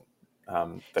world,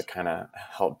 that kind of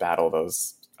help battle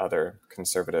those other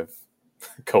conservative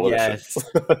coalitions.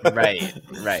 Yes.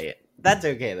 Right. That's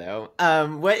okay though.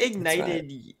 What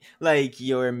ignited like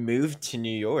your move to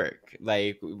New York?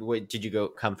 Like, what did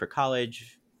you come for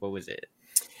college? What was it?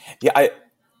 Yeah,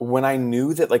 when I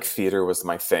knew that like theater was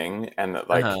my thing, and that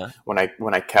like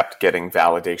when I kept getting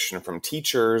validation from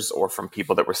teachers or from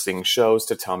people that were seeing shows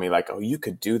to tell me like, oh, you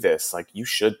could do this, like you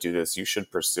should do this, you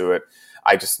should pursue it.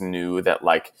 I just knew that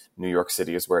like New York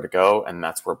City is where to go, and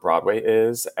that's where Broadway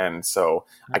is. And so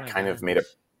I kind of made a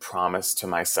promise to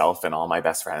myself and all my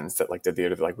best friends that like did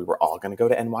theater, like we were all going to go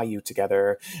to NYU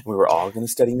together, and we were all going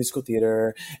to study musical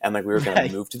theater, and like we were going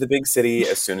to move to the big city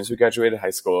as soon as we graduated high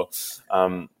school.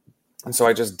 And so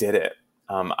I just did it.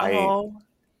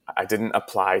 I didn't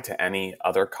apply to any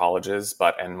other colleges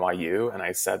but NYU. And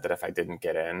I said that if I didn't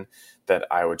get in, that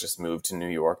I would just move to New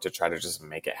York to try to just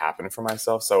make it happen for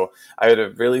myself. So I had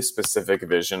a really specific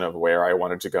vision of where I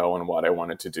wanted to go and what I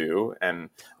wanted to do. And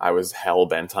I was hell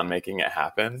bent on making it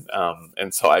happen.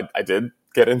 And so I did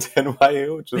get into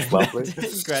NYU, which was lovely.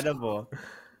 That's incredible.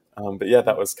 But yeah,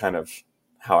 that was kind of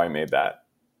how I made that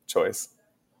choice.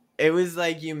 It was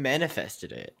like you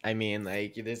manifested it. I mean,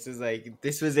 like this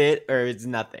was it or it's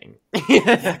nothing.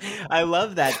 I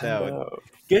love that though.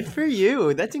 Good for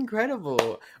you. That's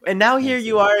incredible. And now here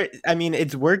you are. I mean,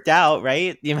 it's worked out,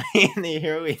 right? I mean,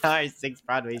 here we are, 6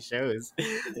 Broadway shows.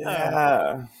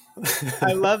 Yeah.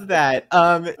 I love that.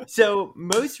 So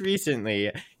most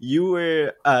recently, you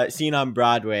were seen on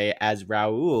Broadway as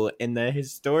Raoul in the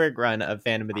historic run of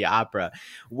Phantom of the Opera.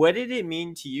 What did it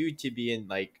mean to you to be in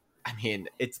I mean,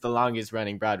 it's the longest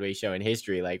running Broadway show in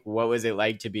history. Like, what was it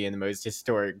like to be in the most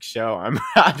historic show on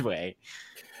Broadway?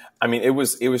 I mean, it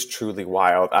was truly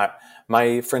wild.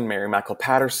 My friend Mary Michael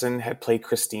Patterson had played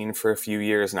Christine for a few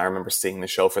years, and I remember seeing the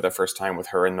show for the first time with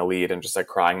her in the lead and just like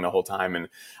crying the whole time. And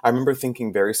I remember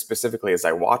thinking very specifically as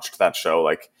I watched that show,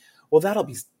 like, well,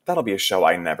 that'll be a show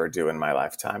I never do in my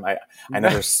lifetime. I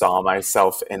never saw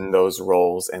myself in those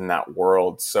roles in that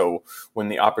world. So when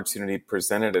the opportunity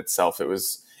presented itself, it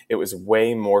was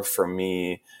way more for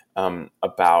me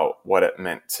about what it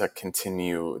meant to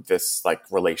continue this like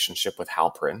relationship with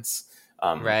Hal Prince.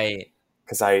 Right.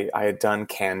 Because I had done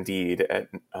Candide at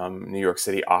New York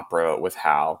City Opera with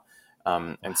Hal.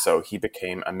 And so he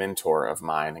became a mentor of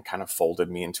mine and kind of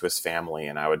folded me into his family.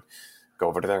 And I would go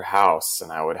over to their house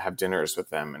and I would have dinners with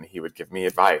them and he would give me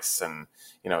advice. And,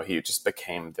 he just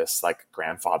became this like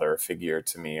grandfather figure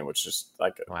to me, which is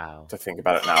like, wow. To think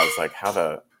about it now, it's like, how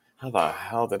the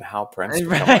hell did Hal Prince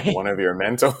become like one of your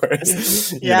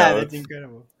mentors? Yeah, that's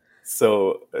incredible.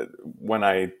 So when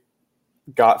I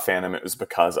got Phantom, it was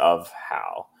because of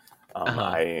Hal.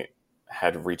 I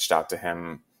had reached out to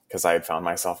him because I had found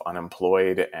myself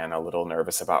unemployed and a little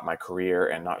nervous about my career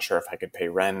and not sure if I could pay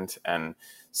rent. And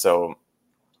so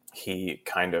he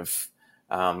kind of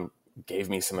gave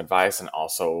me some advice. And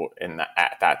also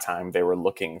at that time, they were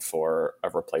looking for a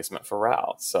replacement for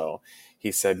Ral. So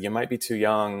he said, you might be too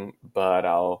young, but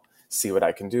I'll see what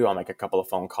I can do. I'll make a couple of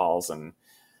phone calls. And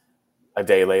a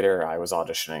day later, I was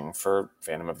auditioning for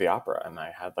Phantom of the Opera, and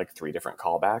I had like 3 different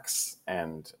callbacks,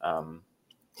 and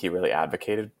he really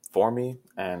advocated for me.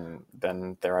 And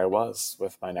then there I was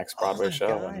with my next Broadway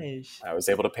show, gosh. And I was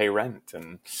able to pay rent,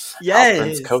 and yes. Al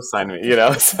Prince co-signed me,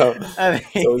 So,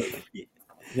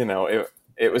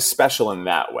 it was special in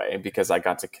that way because I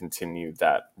got to continue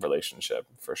that relationship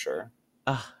for sure.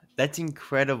 That's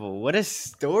incredible. What a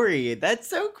story. That's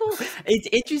so cool. It's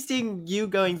interesting you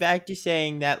going back to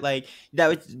saying that like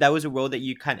that was a role that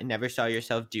you kind of never saw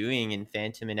yourself doing in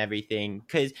Phantom and everything,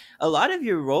 because a lot of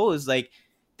your roles like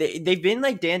they've been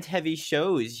like dance heavy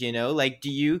shows, like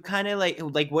do you kind of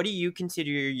like what do you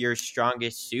consider your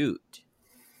strongest suit?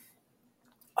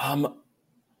 I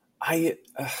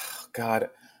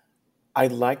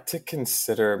like to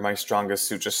consider my strongest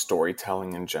suit just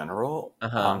storytelling in general.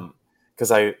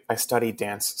 Because I studied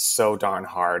dance so darn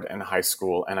hard in high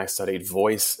school, and I studied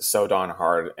voice so darn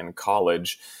hard in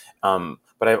college. But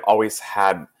I've always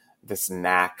had this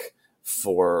knack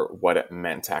for what it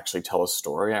meant to actually tell a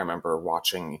story. I remember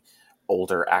watching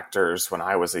older actors when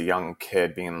I was a young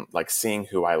kid, being like seeing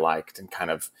who I liked and kind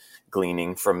of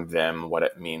gleaning from them what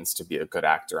it means to be a good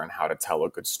actor and how to tell a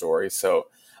good story. So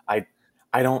I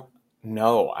don't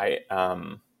know.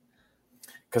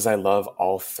 Because I love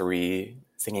all 3,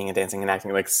 singing and dancing and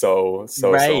acting, like so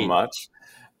much.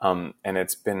 And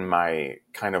it's been my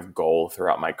kind of goal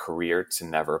throughout my career to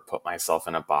never put myself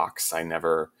in a box. I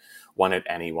never wanted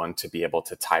anyone to be able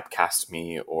to typecast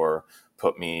me or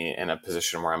put me in a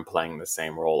position where I'm playing the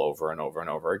same role over and over and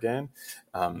over again.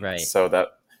 So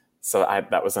that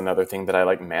was another thing that I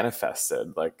like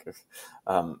manifested.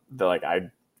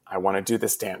 I want to do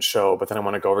this dance show, but then I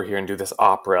want to go over here and do this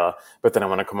opera, but then I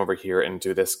want to come over here and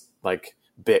do this like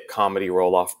bit comedy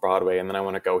role off Broadway. And then I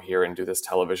want to go here and do this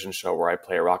television show where I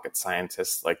play a rocket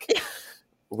scientist. Like,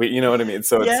 you know what I mean?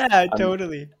 So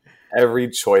totally. Every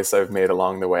choice I've made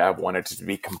along the way, I've wanted to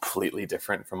be completely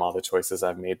different from all the choices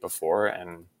I've made before.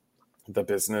 And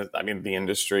the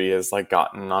industry has like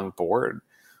gotten on board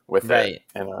with it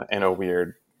in a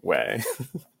weird way.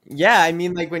 Yeah, I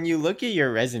mean, like when you look at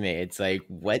your resume, it's like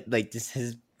this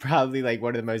is probably like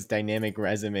one of the most dynamic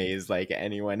resumes like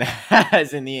anyone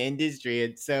has in the industry.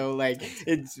 It's so like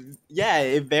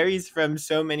it varies from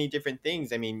so many different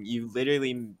things. I mean, you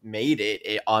literally made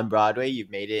it on Broadway, you've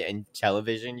made it in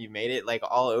television, you've made it like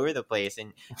all over the place,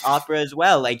 and opera as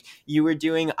well. Like you were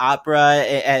doing opera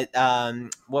at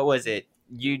what was it?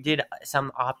 You did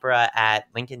some opera at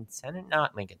Lincoln Center,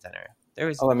 not Lincoln Center. There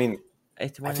was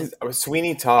it was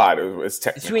Sweeney Todd. It was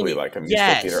technically like a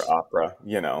musical theater opera,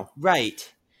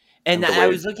 Right. And I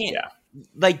was looking at,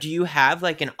 like, do you have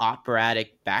like an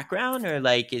operatic background, or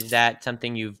like, is that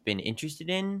something you've been interested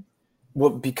in?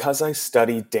 Well, because I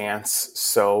studied dance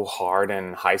so hard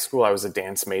in high school, I was a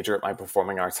dance major at my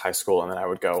performing arts high school. And then I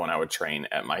would go and I would train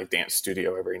at my dance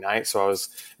studio every night. So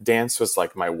dance was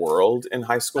like my world in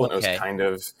high school. Okay. And it was kind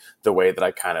of the way that I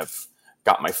kind of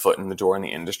got my foot in the door in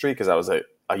the industry, because I was a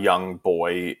young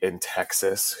boy in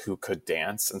Texas who could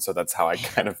dance. And so that's how I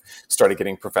kind of started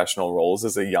getting professional roles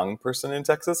as a young person in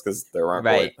Texas, because there weren't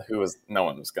no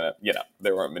one was going to,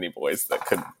 there weren't many boys that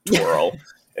could twirl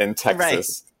in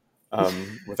Texas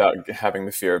without having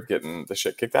the fear of getting the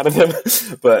shit kicked out of them.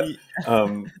 But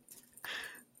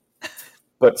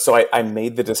But so I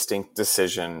made the distinct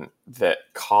decision that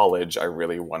college, I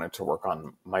really wanted to work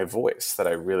on my voice, that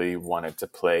I really wanted to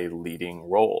play leading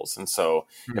roles. And so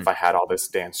if I had all this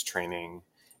dance training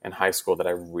in high school, that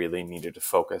I really needed to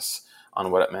focus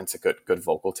on what it meant to good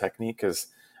vocal technique. Because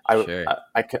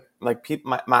I could, like,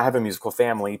 I have a musical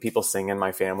family, people sing in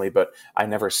my family, but I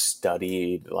never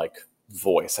studied like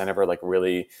voice. I never like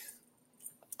really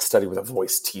studied with a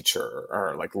voice teacher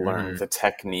or like learned the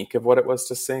technique of what it was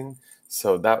to sing.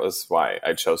 So that was why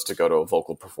I chose to go to a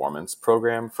vocal performance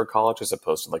program for college as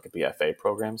opposed to like a BFA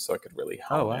program. So I could really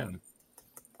hone in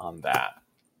on that.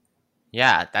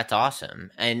 Yeah, that's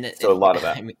awesome. And so a lot of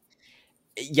that.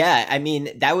 I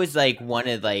mean, that was like one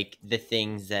of like the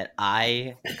things that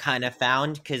I kind of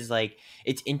found, because like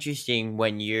it's interesting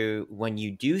when you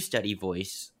do study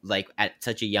voice like at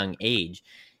such a young age,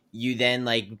 you then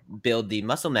like build the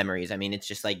muscle memories. I mean, it's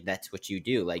just like that's what you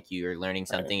do. Like you're learning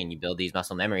something and you build these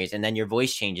muscle memories, and then your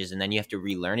voice changes, and then you have to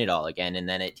relearn it all again, and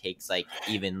then it takes like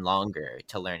even longer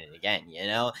to learn it again. You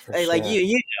know, like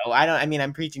you know,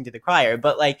 I'm preaching to the choir,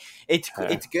 but like it's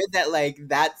good that like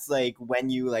that's like when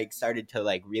you like started to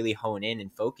like really hone in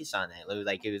and focus on that.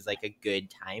 It was like a good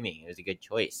timing. It was a good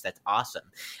choice. That's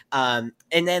awesome. And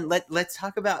then let's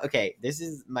talk about, okay, this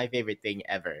is my favorite thing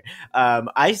ever.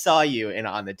 I saw you in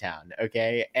On the Town,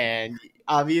 okay, and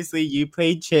obviously you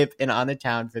played Chip in On the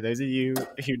Town. For those of you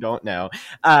who don't know,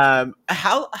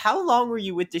 how long were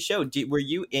you with the show? Were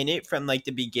you in it from like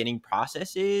the beginning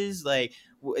processes, like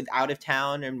out of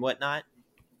town and whatnot?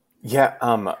 Yeah,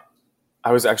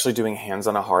 I was actually doing Hands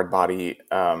on a Hard Body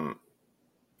on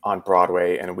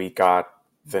Broadway, and we got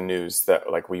the news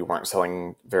that like we weren't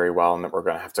selling very well and that we're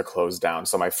going to have to close down.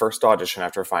 So my first audition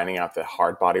after finding out that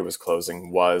Hard Body was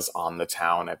closing was On the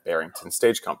Town at Barrington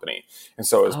Stage Company. And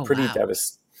so it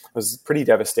was pretty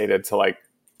devastated to like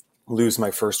lose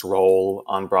my first role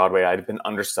on Broadway. I'd been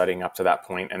understudying up to that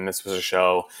point, and this was a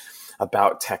show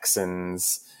about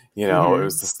Texans. You know, it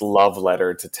was this love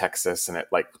letter to Texas, and it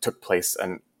like took place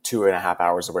and 2.5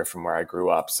 hours away from where I grew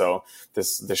up. So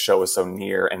the show was so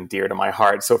near and dear to my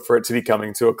heart. So for it to be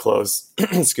coming to a close,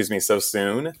 so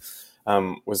soon,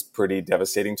 was pretty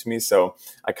devastating to me. So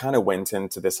I kind of went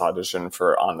into this audition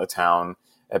for On the Town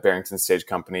at Barrington Stage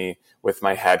Company with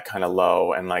my head kind of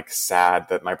low and like sad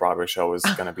that my Broadway show was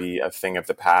going to be a thing of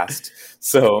the past.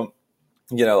 So,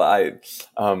 you know,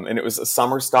 and it was a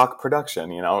summer stock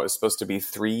production. You know, it was supposed to be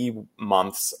 3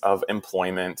 months of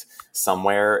employment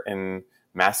somewhere in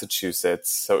Massachusetts.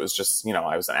 So it was just, you know,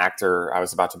 I was an actor. I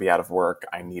was about to be out of work.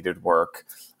 I needed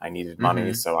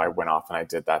money. So I went off and I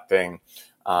did that thing.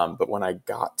 But when I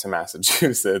got to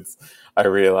Massachusetts, I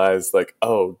realized like,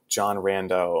 oh, John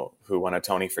Rando, who won a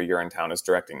Tony for Urinetown, is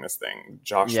directing this thing.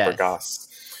 Josh Bergasse,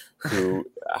 who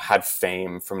had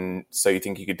fame from So You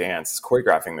Think You Could Dance, is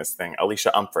choreographing this thing.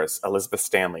 Alicia Umphris, Elizabeth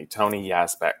Stanley, Tony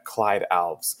Yazbeck, Clyde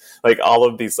Alves, like all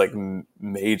of these like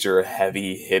major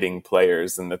heavy hitting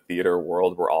players in the theater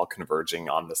world were all converging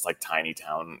on this like tiny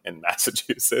town in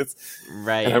Massachusetts.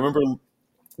 Right. And I remember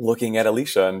looking at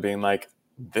Alicia and being like,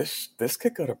 this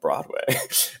could go to Broadway.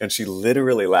 And she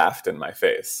literally laughed in my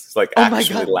face. Like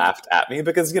actually laughed at me,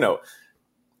 because, you know,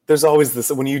 there's always this,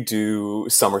 when you do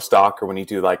summer stock or when you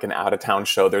do like an out of town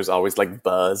show, there's always like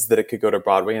buzz that it could go to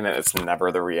Broadway, and it's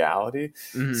never the reality.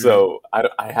 So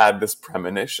I had this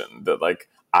premonition that like,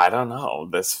 I don't know,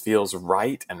 this feels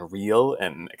right and real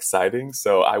and exciting.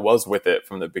 So I was with it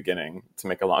from the beginning, to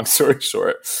make a long story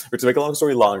short, or to make a long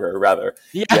story longer, rather.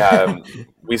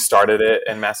 We started it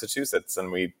in Massachusetts,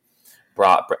 and we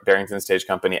brought Barrington Stage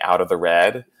Company out of the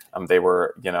red. They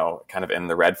were, you know, kind of in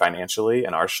the red financially,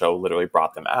 and our show literally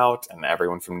brought them out, and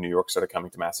everyone from New York started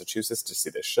coming to Massachusetts to see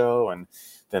this show. And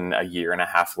then a year and a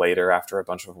half later, after a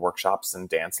bunch of workshops and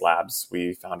dance labs,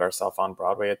 we found ourselves on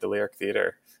Broadway at the Lyric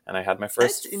Theater, and I had my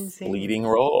first leading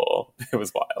role. It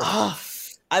was wild. Oh,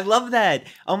 I love that.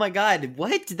 Oh my God.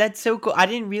 What? That's so cool. I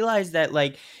didn't realize that,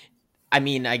 like, I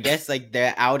mean, I guess like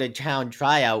the out of town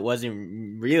tryout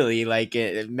wasn't really like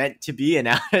it meant to be an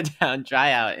out of town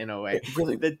tryout in a way. It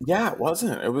really, it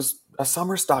wasn't. It was a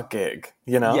summer stock gig,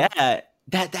 you know? Yeah.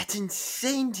 That's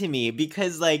insane to me,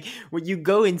 because like when you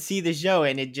go and see the show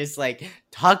and it just like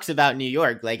talks about New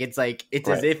York, like it's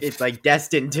as if it's like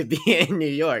destined to be in New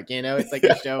York, you know? It's like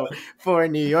a show for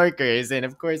New Yorkers, and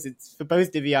of course it's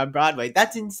supposed to be on Broadway.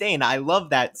 That's insane. I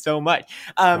love that so much.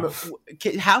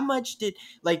 How much did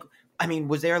like, I mean,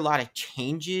 was there a lot of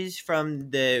changes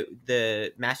from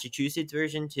the Massachusetts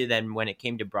version to then when it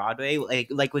came to Broadway?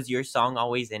 Like was your song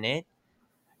always in it?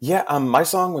 Yeah, my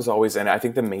song was always in. I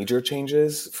think the major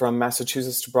changes from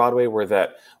Massachusetts to Broadway were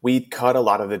that we cut a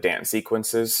lot of the dance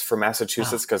sequences for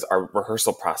Massachusetts because our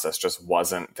rehearsal process just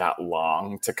wasn't that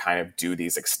long to kind of do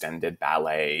these extended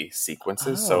ballet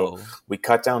sequences. So we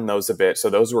cut down those a bit. So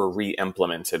those were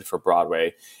re-implemented for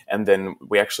Broadway. And then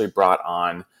we actually brought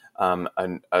on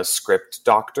a script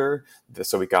doctor.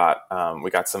 So we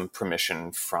got some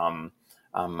permission from,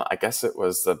 I guess it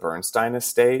was the Bernstein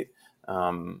estate.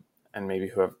 And maybe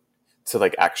who have to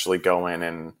like actually go in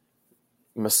and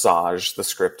massage the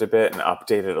script a bit and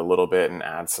update it a little bit and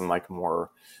add some like more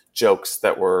jokes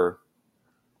that were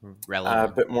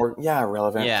relevant, a bit more,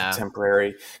 relevant,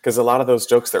 contemporary. Because a lot of those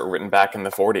jokes that were written back in the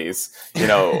 40s,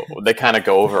 they kind of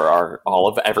go over all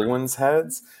of everyone's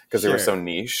heads because they were so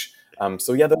niche.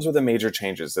 So those were the major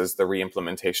changes: is the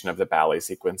re-implementation of the ballet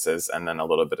sequences and then a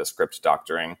little bit of script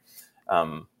doctoring.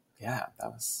 That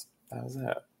was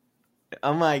it.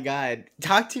 Oh my God.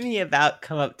 Talk to me about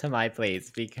Come Up to My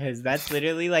Place, because that's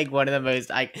literally like one of the most,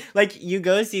 like you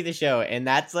go see the show and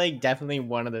that's like definitely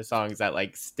one of the songs that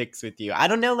like sticks with you. I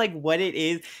don't know like what it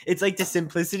is. It's like the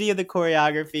simplicity of the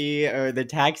choreography or the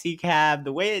taxi cab,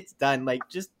 the way it's done. Like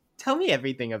just tell me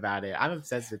everything about it. I'm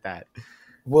obsessed with that.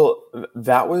 Well,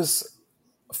 that was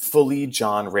fully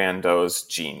John Rando's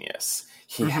genius.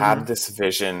 He had this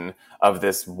vision of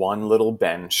this one little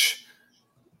bench.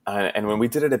 And when we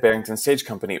did it at Barrington Stage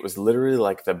Company, it was literally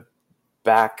like the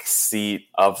back seat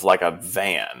of like a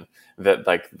van that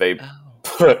like they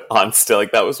put on still.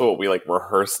 Like that was what we like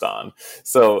rehearsed on.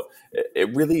 So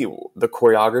it really, the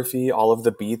choreography, all of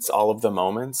the beats, all of the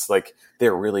moments, like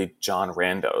they're really John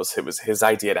Rando's. It was his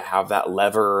idea to have that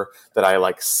lever that I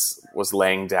like was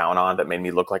laying down on that made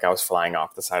me look like I was flying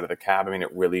off the side of the cab. I mean,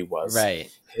 it really was,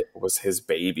 it was his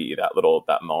baby,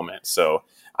 that moment. So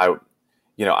I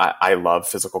love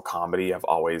physical comedy. I've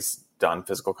always done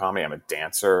physical comedy. I'm a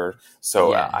dancer.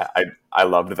 So I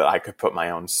loved that I could put my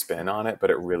own spin on it,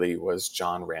 but it really was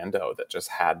John Rando that just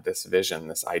had this vision,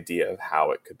 this idea of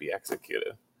how it could be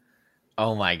executed.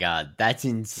 Oh my God, that's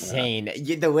insane.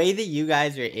 The way that you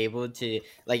guys were able to,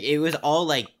 like, it was all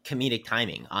like comedic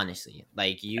timing, honestly.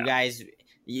 Like you guys,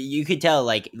 you could tell,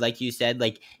 like you said,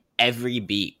 like, every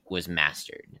beat was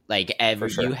mastered. Like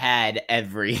you had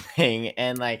everything,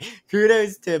 and like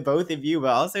kudos to both of you, but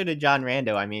also to John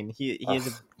Rando. I mean,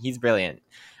 he's brilliant.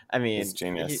 I mean, he's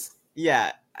genius.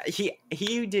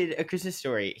 He did A Christmas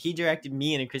Story. He directed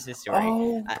me in A Christmas Story.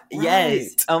 Oh, right.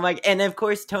 Yes. Oh my! And of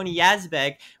course, Tony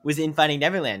Yazbek was in Finding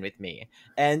Neverland with me,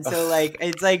 and so like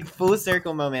it's like full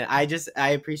circle moment. I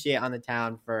appreciate On the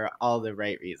Town for all the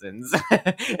right reasons,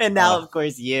 and now of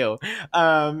course you.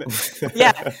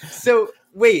 So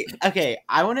wait, okay,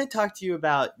 I want to talk to you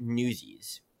about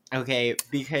Newsies, okay?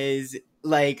 Because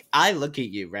like I look at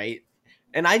you, right?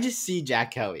 And I just see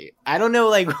Jack Kelly. I don't know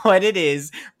like what it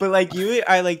is, but like you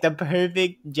are like the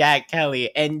perfect Jack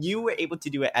Kelly, and you were able to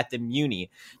do it at the Muni.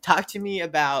 Talk to me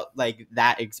about like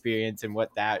that experience and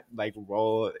what that like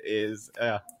role is.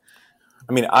 I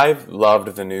mean, I've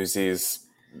loved the Newsies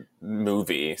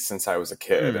movie since I was a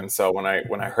kid, and so when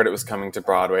I heard it was coming to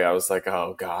Broadway, I was like,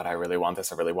 oh God, I really want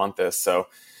this. I really want this. So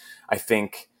I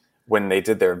think when they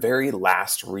did their very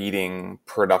last reading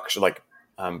production, like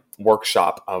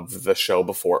workshop of the show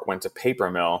before it went to Paper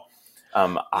Mill,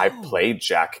 I played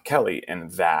Jack Kelly in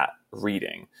that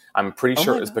reading. I'm pretty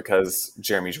sure it was because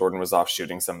Jeremy Jordan was off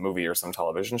shooting some movie or some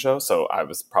television show, so I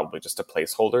was probably just a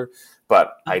placeholder,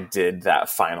 but I did that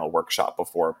final workshop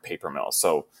before Paper Mill.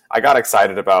 So I got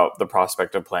excited about the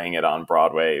prospect of playing it on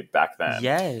Broadway back then.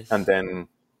 Yes. And then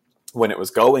when it was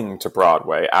going to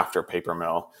Broadway after Paper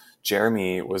Mill,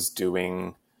 Jeremy was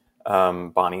doing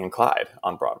Bonnie and Clyde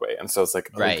on Broadway, and so it's like,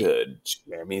 oh good,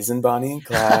 Jeremy's in Bonnie and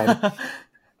Clyde.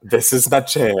 This is my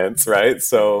chance, right?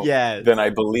 So then I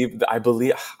believe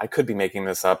I could be making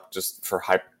this up just for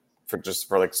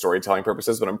like storytelling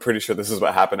purposes, but I'm pretty sure this is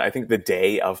what happened. I think the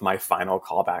day of my final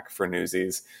callback for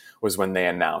Newsies was when they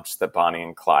announced that Bonnie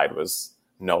and Clyde was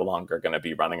no longer going to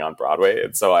be running on Broadway,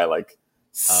 and so I like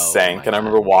sank. And I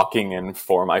remember walking in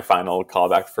for my final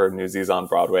callback for Newsies on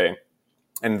Broadway,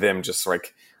 and them just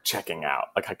like checking out.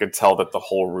 Like I could tell that the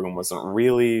whole room wasn't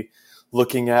really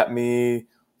looking at me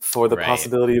for the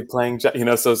possibility of playing, so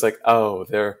it's like, oh,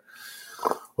 there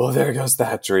goes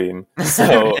that dream.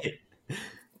 So,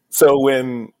 so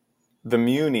when the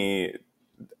Muni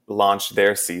launched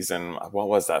their season, what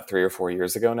was that, 3 or 4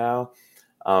 years ago now?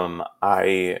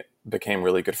 I became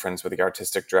really good friends with the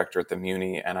artistic director at the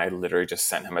Muni, and I literally just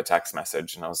sent him a text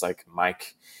message, and I was like,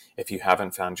 Mike, if you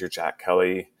haven't found your Jack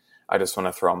Kelly, I just want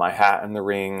to throw my hat in the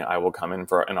ring. I will come in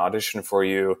for an audition for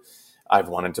you. I've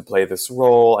wanted to play this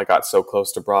role. I got so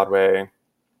close to Broadway.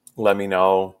 let me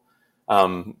know.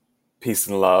 Peace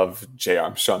and love, J.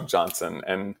 Armstrong Johnson.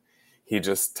 And he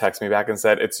just texted me back and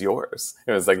said, it's yours.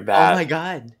 It was like that. Oh my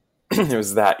God. It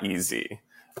was that easy.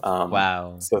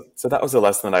 Wow. So that was a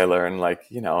lesson that I learned, like,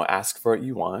 ask for what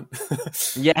you want.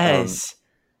 Yes.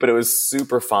 But it was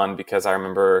super fun because I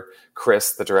remember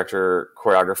Chris, the director,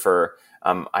 choreographer,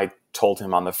 I told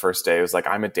him on the first day, it was like,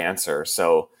 I'm a dancer,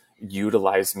 so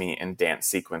utilize me in dance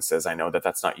sequences. I know that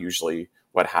that's not usually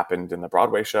what happened in the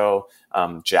Broadway show.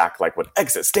 Jack would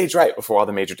exit stage right before all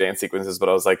the major dance sequences, but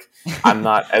I was like, I'm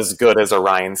not as good as a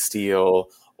Ryan Steele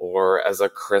or as a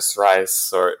Chris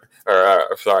Rice or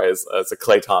as a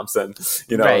Clay Thompson,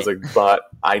 Right. I was like, but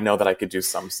I know that I could do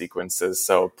some sequences,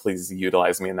 so please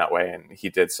utilize me in that way. And he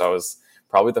did. So I was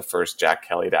probably the first Jack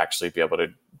Kelly to actually be able to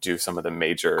do some of the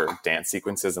major dance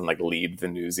sequences and lead the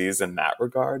Newsies in that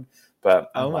regard.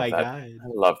 But Oh my God. I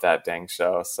love that dang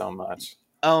show so much.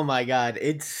 Oh my God,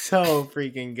 it's so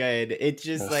freaking good. It's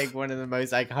just one of the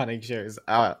most iconic shows.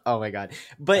 Oh my God.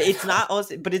 But it's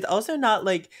also not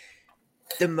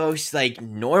the most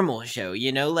normal show,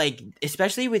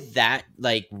 especially with that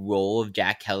role of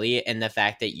Jack Kelly and the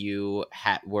fact that you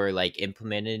were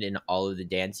implemented in all of the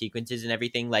dance sequences and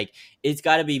everything. It's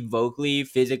got to be vocally,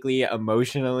 physically,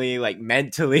 emotionally,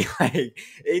 mentally,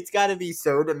 it's got to be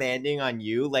so demanding on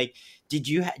you. Did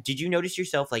you notice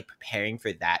yourself preparing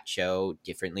for that show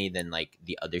differently than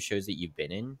the other shows that you've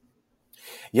been in?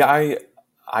 Yeah,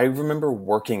 I remember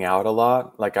working out a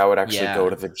lot. I would actually go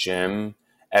to the gym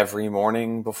every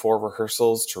morning before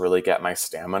rehearsals to really get my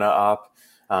stamina up.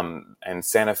 And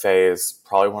Santa Fe is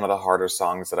probably one of the harder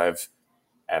songs that I've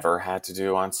ever had to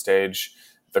do on stage.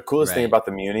 The coolest thing about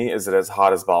the Muni is that it's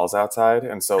hot as balls outside.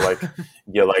 And so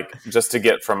you just to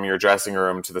get from your dressing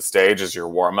room to the stage is your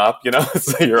warm up,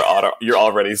 so you're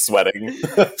already sweating,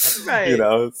 Right.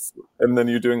 And then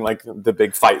you're doing the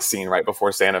big fight scene right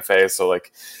before Santa Fe. So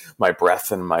my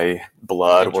breath and my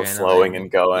blood were flowing and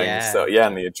going. Yeah. So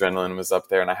and the adrenaline was up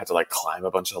there and I had to climb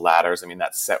a bunch of ladders. I mean,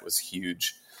 that set was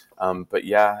huge. I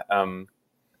don't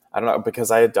know, because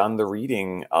I had done the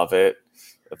reading of it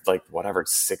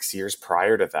 6 years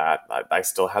prior to that. I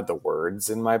still had the words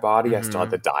in my body. Mm-hmm. I still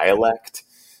had the dialect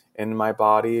in my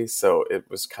body. So it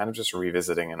was kind of just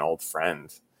revisiting an old friend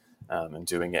and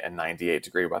doing it in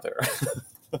 98-degree weather.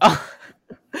 Oh,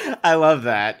 I love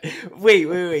that.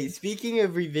 Wait. Speaking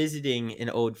of revisiting an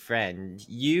old friend,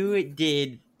 you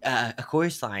did a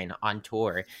chorus line on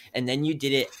tour, and then you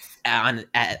did it on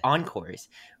encores.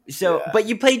 So, but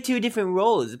you played two different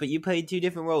roles.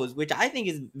 Which I think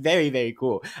is very, very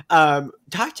cool.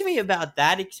 Talk to me about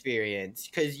that experience,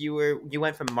 because you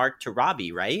went from Mark to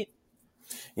Robbie, right?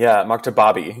 Yeah, Mark to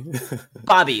Bobby.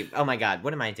 Bobby. Oh my God,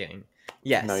 what am I doing?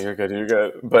 Yes. No, you're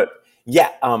good. But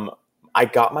yeah, I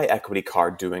got my equity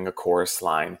card doing a chorus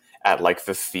line at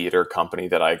the theater company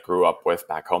that I grew up with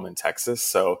back home in Texas.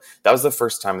 So that was the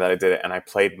first time that I did it, and I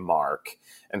played Mark.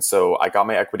 And so I got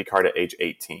my equity card at age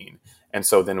 18. And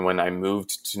so then when I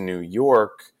moved to New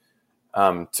York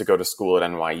to go to school at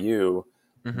NYU,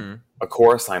 a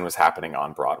chorus line was happening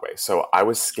on Broadway. So I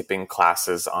was skipping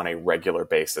classes on a regular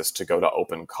basis to go to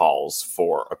open calls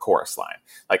for a chorus line.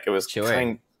 It was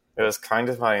it was kind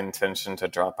of my intention to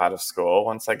drop out of school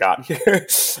once I got here.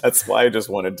 That's why I just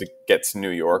wanted to get to New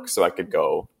York so I could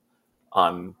go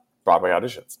on Broadway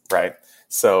auditions, right?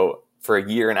 So for a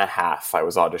year and a half, I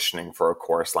was auditioning for a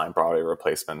chorus line Broadway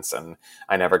replacements, and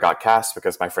I never got cast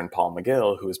because my friend Paul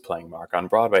McGill, who was playing Mark on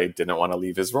Broadway, didn't want to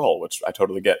leave his role, which I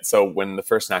totally get. So when the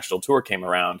first national tour came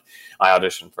around, I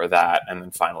auditioned for that, and then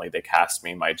finally they cast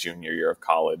me my junior year of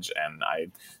college, and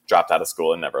I dropped out of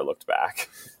school and never looked back.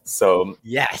 So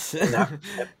yes.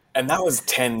 and that was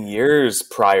 10 years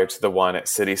prior to the one at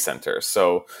City Center.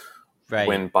 So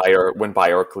when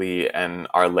Bjorkly and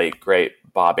our late, great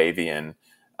Bob Avian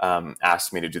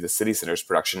asked me to do the City Center's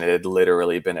production, it had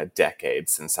literally been a decade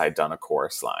since I'd done a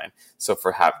chorus line. So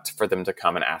for them to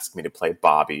come and ask me to play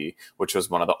Bobby, which was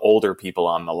one of the older people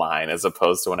on the line, as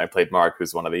opposed to when I played Mark,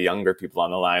 who's one of the younger people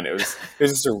on the line, it was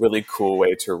just a really cool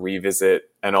way to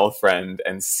revisit an old friend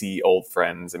and see old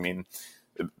friends. I mean,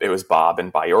 it was Bob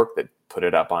and Bjork that put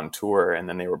it up on tour, and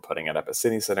then they were putting it up at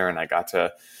City Center, and I got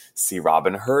to see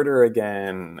Robin Herder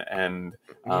again, and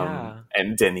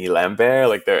Denis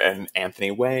Lambert, and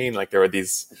Anthony Wayne. There were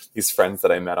these friends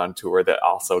that I met on tour that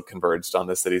also converged on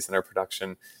the City Center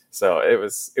production. So it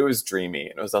was dreamy,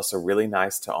 and it was also really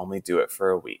nice to only do it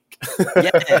for a week.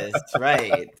 Yes,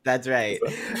 right. That's right.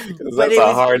 That's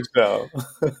a hard show.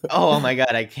 Oh my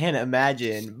God, I can't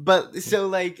imagine. But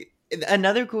so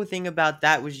another cool thing about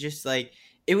that was just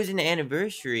it was an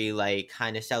anniversary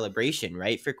kind of celebration,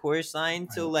 right, for Chorus Line.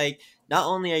 So not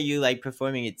only are you like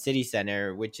performing at City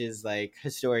Center, which is like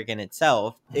historic in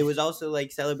itself, it was also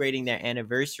like celebrating their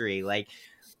anniversary. Like,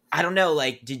 I don't know,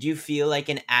 like, did you feel like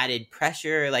an added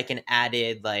pressure, like an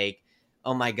added like,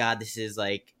 oh my God, this is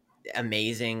like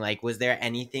amazing? Like, was there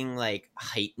anything like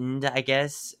heightened, I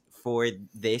guess, for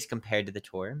this compared to the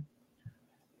tour?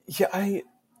 Yeah,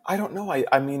 I don't know.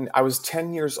 I mean, I was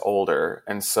 10 years older,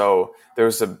 and so there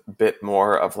was a bit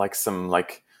more of like some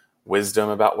like wisdom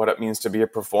about what it means to be a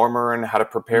performer and how to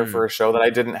prepare for a show that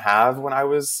I didn't have when I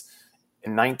was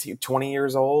 20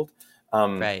 years old.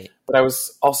 Right. But I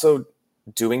was also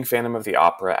doing Phantom of the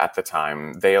Opera at the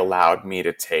time. They allowed me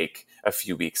to take a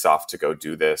few weeks off to go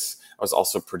do this. I was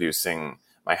also producing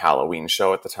my Halloween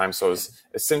show at the time, so I was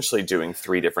essentially doing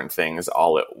 3 different things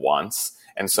all at once.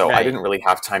 And so I didn't really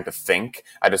have time to think.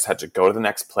 I just had to go to the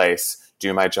next place,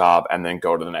 do my job, and then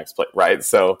go to the next place, right?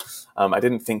 So I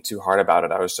didn't think too hard about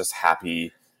it. I was just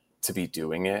happy to be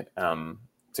doing it,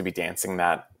 to be dancing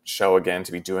that show again,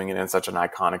 to be doing it in such an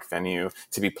iconic venue,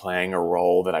 to be playing a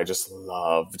role that I just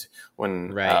loved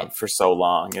when for so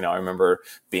long. You know, I remember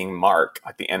being Mark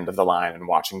at the end of the line and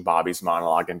watching Bobby's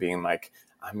monologue and being like,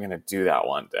 I'm going to do that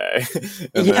one day.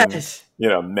 And yes. Then, you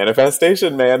know,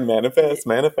 manifestation, man, manifest.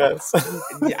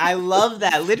 I love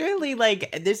that. Literally,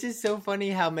 like, this is so funny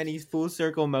how many full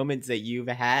circle moments that you've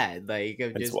had. Like,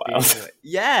 of it's just wild. being,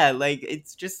 yeah, like,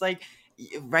 it's just like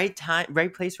right time,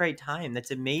 right place, right time. That's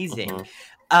amazing.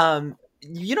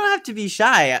 You don't have to be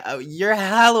shy. Your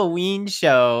Halloween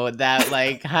show that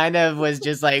like kind of was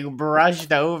just like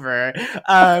brushed over.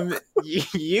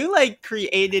 You like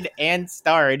created and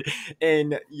starred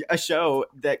in a show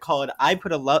that called I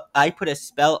Put a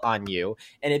Spell on You,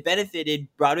 and it benefited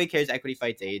Broadway Cares Equity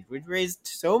Fights AIDS, which raised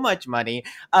so much money.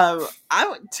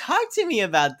 Talk to me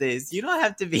about this. You don't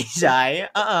have to be shy.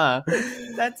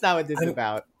 That's not what this is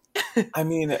about. I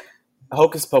mean,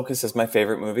 Hocus Pocus is my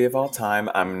favorite movie of all time.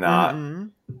 I'm not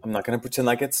going to pretend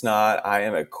like it's not. I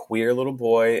am a queer little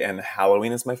boy, and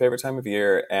Halloween is my favorite time of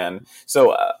year. And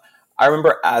so I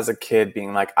remember as a kid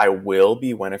being like, I will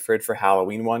be Winifred for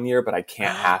Halloween one year, but I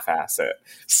can't half-ass it.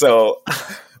 So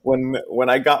when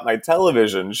I got my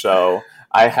television show,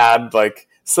 I had like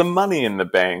some money in the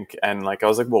bank, and like I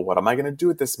was like, well, what am I going to do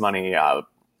with this money?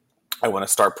 I want to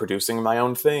start producing my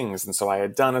own things. And so I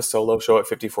had done a solo show at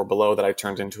 54 Below that I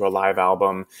turned into a live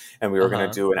album, and we were going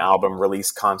to do an album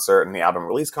release concert, and the album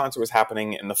release concert was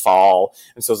happening in the fall.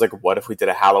 And so I was like, what if we did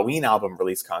a Halloween album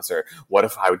release concert? What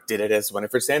if I did it as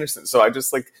Winifred Sanderson? So I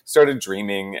just like started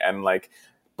dreaming and like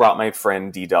brought my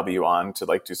friend DW on to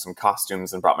like do some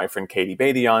costumes, and brought my friend Katie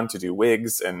Beatty on to do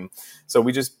wigs. And so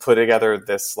we just put together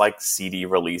this like CD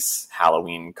release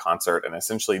Halloween concert, and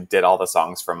essentially did all the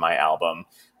songs from my album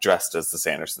dressed as the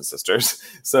Sanderson sisters.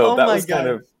 So that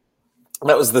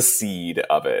was the seed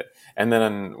of it. And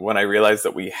then when I realized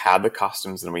that we had the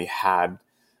costumes and we had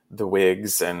the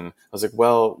wigs, and I was like,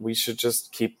 well, we should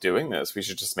just keep doing this. We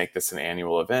should just make this an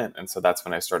annual event. And so that's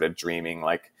when I started dreaming,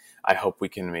 like, I hope we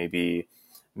can maybe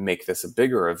make this a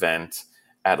bigger event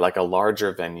at like a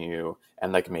larger venue,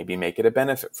 and like maybe make it a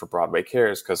benefit for Broadway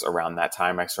Cares. Because around that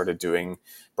time I started doing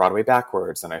Broadway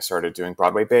Backwards, and I started doing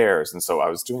Broadway Bears. And so I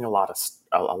was doing a lot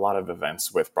of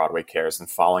events with Broadway Cares, and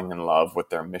falling in love with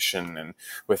their mission and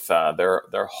with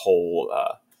their whole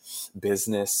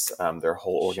business, their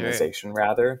whole organization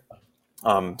rather.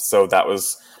 So that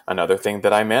was another thing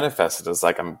that I manifested, is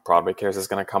like, Broadway Cares is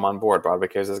going to come on board. Broadway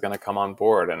Cares is going to come on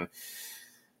board. And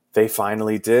they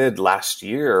finally did last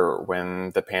year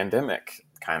when the pandemic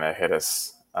kind of hit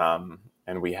us.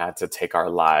 And we had to take our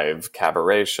live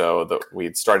cabaret show that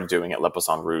we'd started doing at Le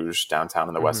Poisson Rouge downtown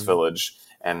in the West Village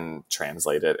and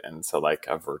translate it into like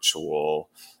a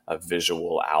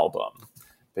visual album.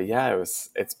 But yeah,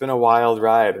 it's been a wild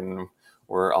ride, and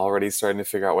we're already starting to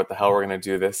figure out what the hell we're going to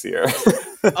do this year.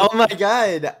 Oh my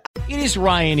God. It is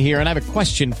Ryan here, and I have a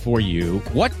question for you.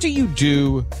 What do you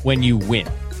do when you win?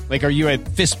 Like, are you a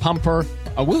fist pumper,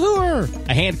 a woohooer,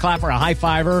 a hand clapper, a high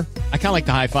fiver? I kind of like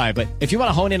the high five, but if you want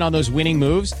to hone in on those winning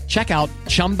moves, check out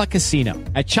Chumba Casino.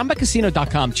 At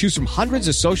ChumbaCasino.com, choose from hundreds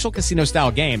of social casino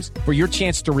style games for your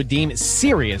chance to redeem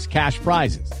serious cash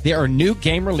prizes. There are new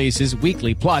game releases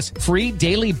weekly, plus free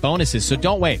daily bonuses. So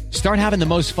don't wait. Start having the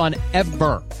most fun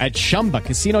ever at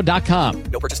ChumbaCasino.com.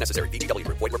 No purchase necessary. VGW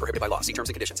Group. Void where prohibited by law. See terms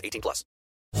and conditions. 18+.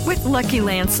 With Lucky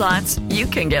Land Slots, you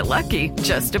can get lucky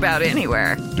just about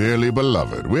anywhere. Dearly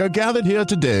beloved, we are gathered here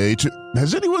today to...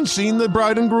 Has anyone seen the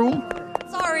bride and groom?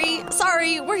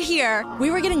 Sorry, we're here.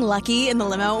 We were getting lucky in the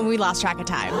limo and we lost track of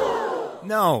time.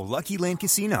 No, Lucky Land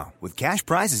Casino, with cash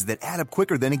prizes that add up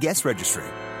quicker than a guest registry.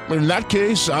 In that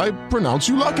case, I pronounce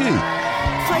you lucky.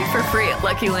 Play for free at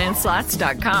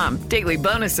LuckyLandSlots.com. Daily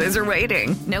bonuses are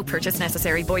waiting. No purchase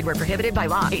necessary. Void where prohibited by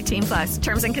law. 18+.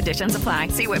 Terms and conditions apply.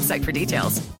 See website for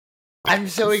details. I'm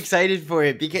so excited for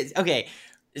it because, okay,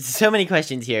 so many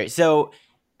questions here. So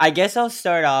I guess I'll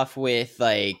start off with,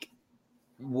 like,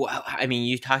 I mean,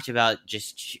 you talked about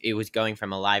just it was going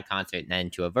from a live concert and then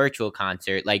to a virtual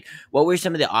concert. Like, what were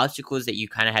some of the obstacles that you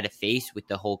kind of had to face with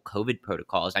the whole COVID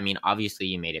protocols? I mean, obviously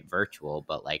you made it virtual,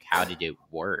 but like, how did it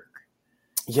work?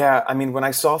 Yeah, I mean, when I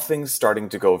saw things starting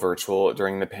to go virtual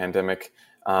during the pandemic,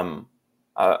 at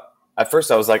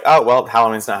first I was like, oh, well,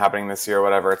 Halloween's not happening this year,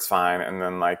 whatever, it's fine. And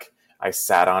then like I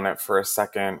sat on it for a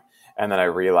second, and then I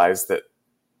realized that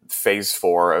phase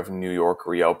 4 of New York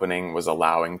reopening was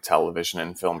allowing television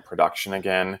and film production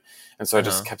again. And so I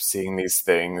just kept seeing these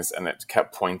things, and it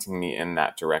kept pointing me in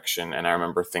that direction. And I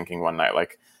remember thinking one night,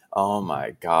 like, oh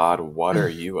my God, what are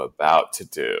you about to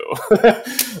do?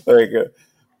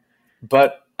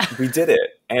 But we did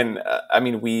it. And I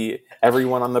mean,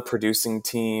 everyone on the producing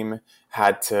team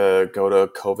had to go to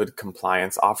COVID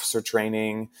compliance officer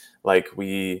training. Like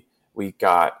we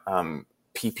got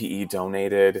PPE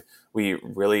donated. We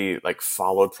really like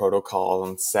followed protocol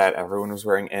on set. Everyone was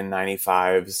wearing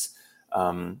N95s.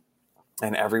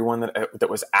 And everyone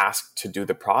that was asked to do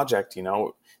the project, you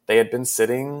know, they had been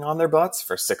sitting on their butts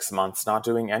for 6 months, not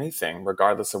doing anything,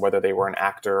 regardless of whether they were an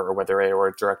actor or whether they were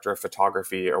a director of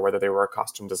photography or whether they were a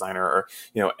costume designer, or,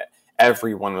 you know,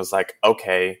 everyone was like,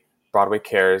 okay, Broadway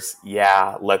cares.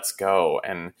 Yeah, let's go.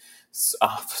 And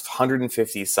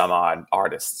 150 some odd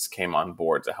artists came on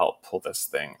board to help pull this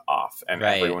thing off. And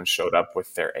everyone showed up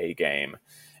with their A game.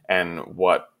 And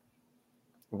what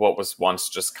was once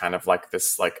just kind of like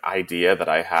this like idea that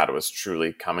I had was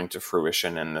truly coming to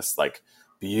fruition in this like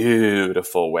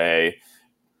beautiful way.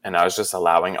 And I was just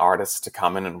allowing artists to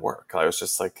come in and work. I was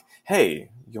just like,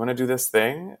 hey, you want to do this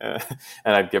thing? And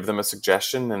I'd give them a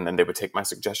suggestion, and then they would take my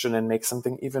suggestion and make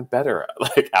something even better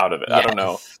like out of it. Yes. I don't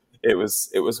know. It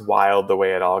was wild the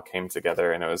way it all came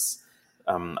together. And it was,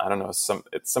 I don't know,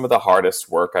 it's some of the hardest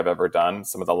work I've ever done,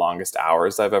 some of the longest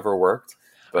hours I've ever worked,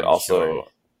 but also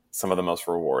some of the most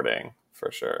rewarding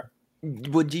for sure.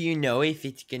 Well, do you know if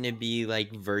it's going to be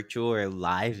like virtual or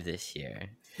live this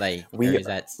year? Like, we're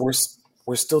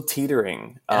still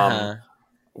teetering.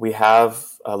 We have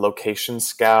a location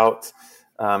scout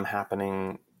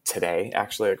happening today,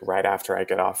 actually, like right after I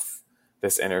get off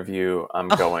this interview. I'm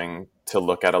going to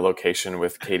look at a location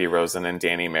with Katie Rosen and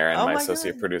Danny Marin, my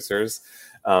associate producers.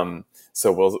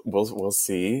 So we'll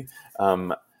see.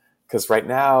 Because right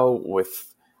now with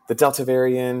the Delta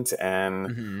variant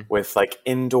and with like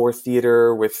indoor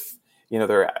theater, with, you know,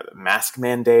 there are mask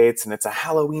mandates, and it's a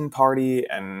Halloween party,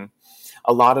 and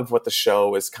a lot of what the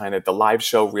show is kind of, the live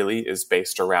show really is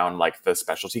based around like the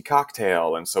specialty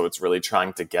cocktail. And so it's really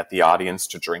trying to get the audience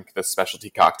to drink the specialty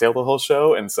cocktail the whole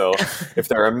show. And so if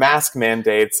there are mask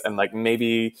mandates and like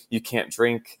maybe you can't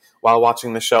drink while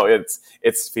watching the show,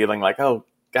 it's feeling like, oh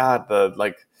God,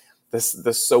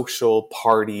 the social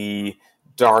party,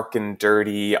 dark and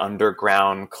dirty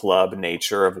underground club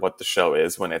nature of what the show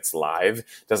is when it's live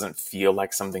doesn't feel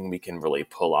like something we can really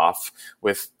pull off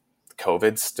with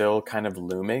COVID still kind of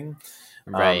looming.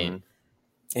 Right.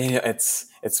 It's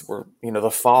we're, you know,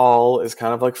 the fall is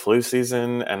kind of like flu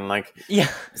season, and like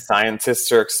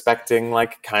scientists are expecting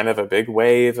like kind of a big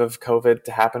wave of COVID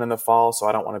to happen in the fall. So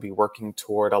I don't want to be working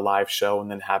toward a live show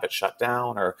and then have it shut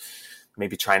down, or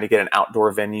maybe trying to get an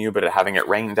outdoor venue, but having it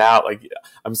rained out. Like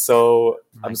I'm so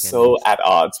at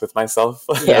odds with myself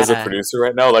as a producer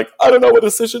right now. Like, I don't know what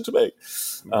decision to make.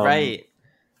 Right.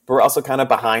 But we're also kind of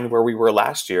behind where we were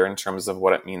last year in terms of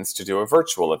what it means to do a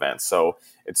virtual event. So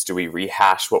it's, do we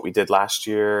rehash what we did last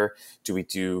year? Do we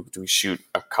shoot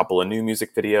a couple of new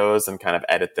music videos and kind of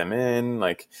edit them in?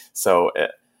 Like, so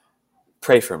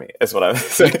pray for me is what I'm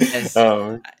saying.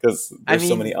 Because there's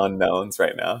so many unknowns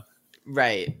right now.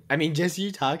 Right. I mean, just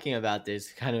you talking about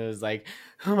this kind of was like,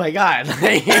 oh my God.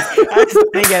 Like, I was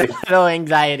getting a little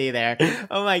anxiety there.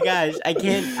 Oh my gosh. I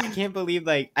can't believe,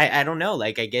 like, I don't know.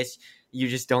 Like, I guess you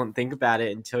just don't think about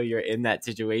it until you're in that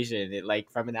situation. It,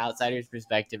 like, from an outsider's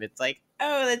perspective, it's like,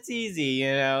 oh, that's easy,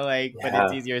 you know, like, but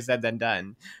it's easier said than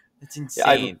done. It's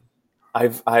insane.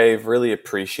 I've really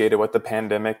appreciated what the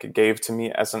pandemic gave to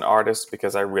me as an artist,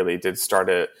 because I really did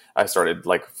I started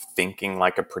like thinking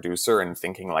like a producer and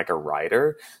thinking like a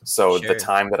writer. So the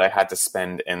time that I had to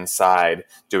spend inside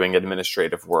doing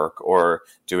administrative work or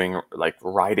doing like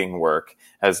writing work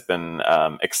has been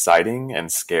exciting and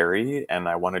scary. And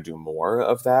I want to do more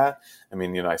of that. I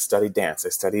mean, you know, I studied dance, I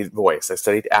studied voice, I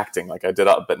studied acting, like I did,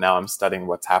 but now I'm studying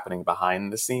what's happening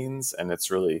behind the scenes. And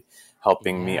it's really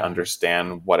helping me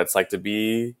understand what it's like to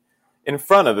be in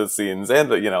front of the scenes,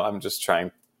 and I'm just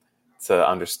trying to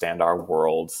understand our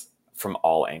world from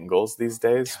all angles these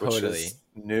days, which is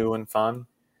new and fun.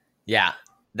 Yeah,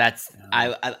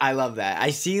 I love that.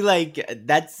 I see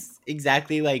that's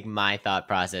exactly like my thought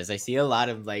process. I see a lot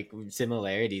of like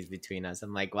similarities between us.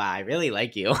 I'm like, wow, I really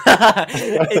like you.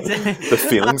 The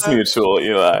feeling's mutual,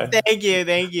 Eli. Thank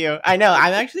you. I know.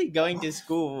 I'm actually going to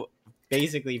school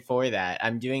basically for that.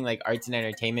 I'm doing like arts and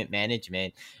entertainment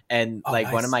management, and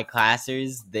nice. One of my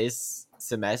classes this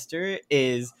semester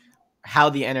is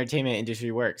how the entertainment industry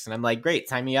works, and I'm like, great,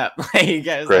 sign me up. Great.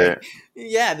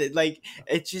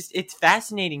 It's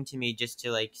fascinating to me just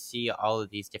to like see all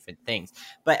of these different things.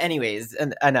 But anyways,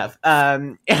 enough.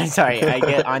 Sorry, I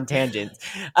get on tangents.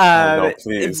 No,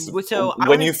 please. So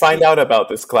when you find out about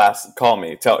this class, call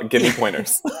me. Give me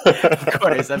pointers.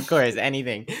 Of course,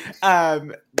 anything.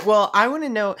 Well, I want to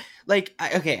know,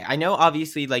 I know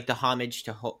obviously like the homage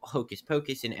to Hocus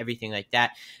Pocus and everything like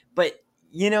that, but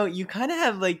you kind of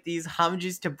have like these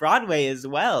homages to Broadway as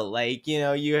well. Like,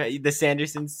 the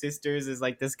Sanderson sisters is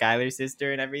like the Schuyler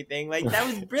sister and everything. Like, that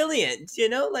was brilliant,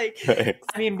 I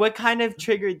mean, what kind of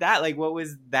triggered that? Like, what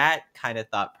was that kind of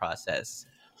thought process?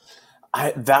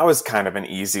 That was kind of an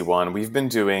easy one. We've been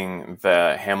doing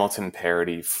the Hamilton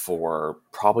parody for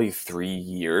probably 3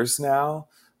 years now.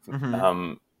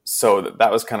 Mm-hmm. So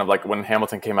that was kind of like when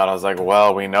Hamilton came out, I was like,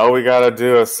 well, we know we got to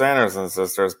do a Sanderson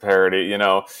sisters parody,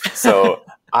 So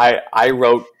I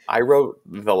wrote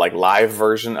the like live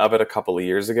version of it a couple of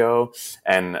years ago,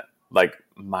 and like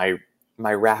my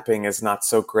rapping is not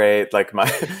so great. Like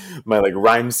my like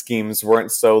rhyme schemes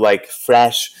weren't so like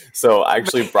fresh. So I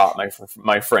actually brought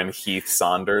my friend Heath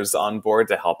Saunders on board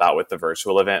to help out with the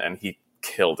virtual event, and he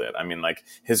killed it. I mean, like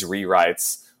his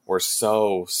rewrites were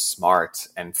so smart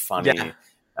and funny. Yeah.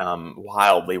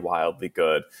 Wildly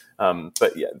good.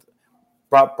 But yeah,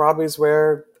 Broadway's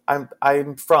where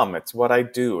I'm from. It's what I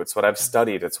do. It's what I've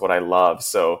studied. It's what I love.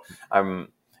 So and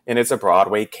it's a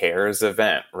Broadway Cares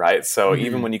event, right? So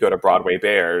even when you go to Broadway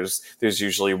Bears, there's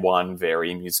usually one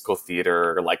very musical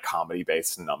theater, like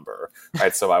comedy-based number,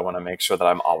 right? So I want to make sure that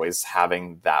I'm always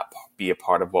having that be a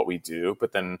part of what we do.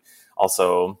 But then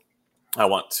also, I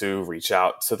want to reach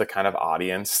out to the kind of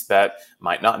audience that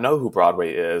might not know who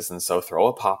Broadway is. And so throw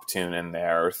a pop tune in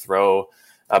there, or throw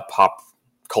a pop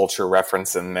culture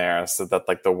reference in there so that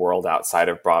like the world outside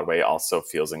of Broadway also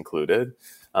feels included.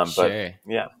 Sure. But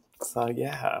yeah, so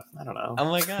yeah, I don't know. Oh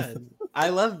my God. I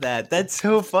love that. That's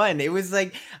so fun. It was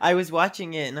like, I was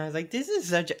watching it and I was like, this is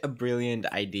such a brilliant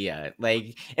idea.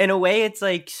 Like, in a way, it's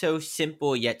like so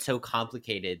simple yet so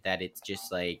complicated that it's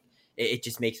just like, it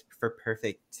just makes for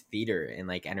perfect theater and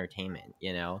like entertainment,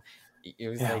 It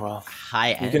was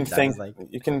high end.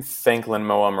 You can thank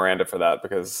Lin-Manuel Miranda for that,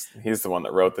 because he's the one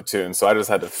that wrote the tune. So I just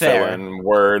had to fill in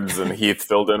words, and Heath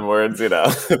filled in words.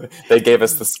 They gave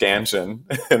us the scansion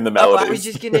and the melodies. I was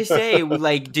just gonna say,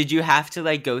 like, did you have to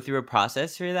like go through a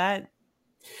process for that?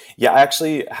 Yeah, I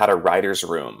actually had a writer's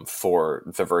room for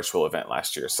the virtual event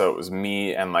last year. So it was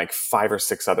me and like 5 or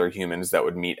 6 other humans that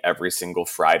would meet every single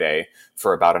Friday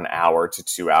for about an hour to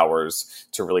 2 hours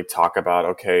to really talk about,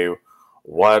 okay,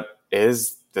 what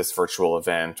is this virtual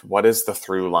event? What is the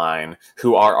through line?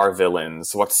 Who are our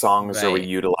villains? What songs are we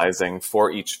utilizing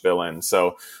for each villain?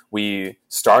 So we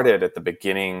started at the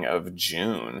beginning of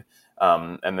June,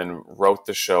 and then wrote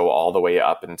the show all the way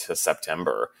up into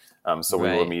September. So we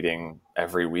were meeting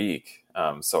every week.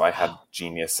 So I had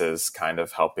geniuses kind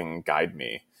of helping guide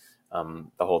me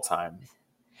the whole time.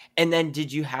 And then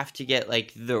did you have to get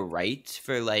like the rights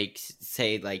for like,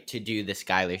 say, like to do the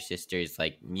Schuyler sisters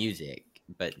like music?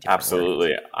 But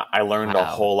absolutely. I learned a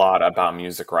whole lot about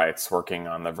music rights working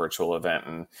on the virtual event,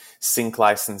 and sync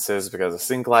licenses, because a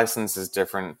sync license is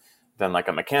different than like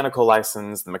a mechanical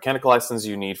license. The mechanical license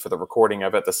you need for the recording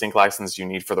of it, the sync license you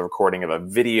need for the recording of a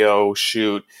video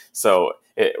shoot. So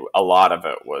a lot of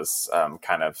it was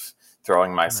kind of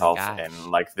throwing myself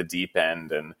in like the deep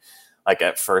end. And like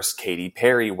at first, Katy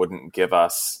Perry wouldn't give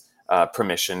us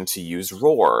permission to use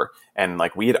Roar. And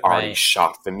like we had already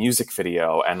shot the music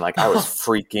video, and like I was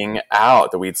freaking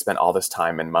out that we'd spent all this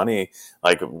time and money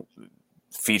like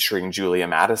featuring Julia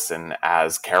Madison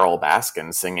as Carol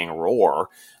Baskin singing Roar.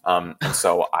 And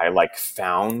so I like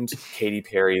found Katy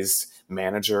Perry's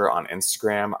manager on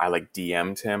Instagram. I like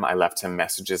DM'd him. I left him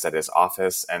messages at his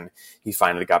office, and he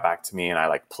finally got back to me, and I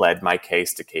like pled my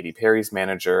case to Katy Perry's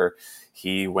manager.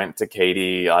 He went to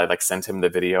Katy. I like sent him the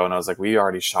video, and I was like, we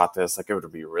already shot this. Like, it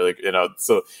would be really,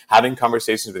 so having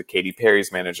conversations with Katy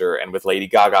Perry's manager and with Lady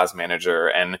Gaga's manager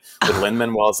and with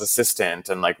Lin-Manuel's assistant,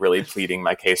 and like really pleading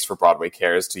my case for Broadway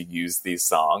Cares to use these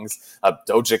songs.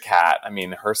 Doja Cat, I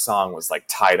mean, her song was like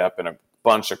tied up in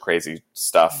bunch of crazy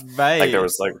stuff. Right. Like there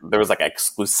was like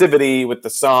exclusivity with the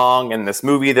song and this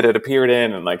movie that it appeared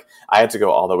in, and like I had to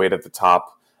go all the way to the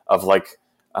top of like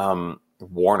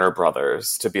Warner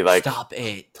Brothers to be like, stop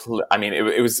it. I mean,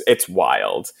 it's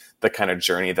wild, the kind of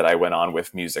journey that I went on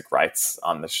with music rights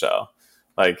on the show.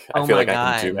 Like, I feel like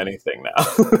I can do anything now.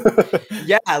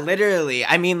 Yeah, literally.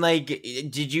 I mean, like,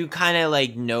 did you kind of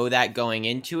like know that going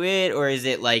into it? Or is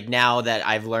it like now that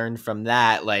I've learned from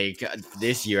that, like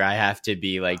this year I have to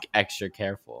be like extra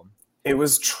careful? It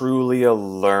was truly a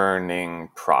learning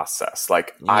process.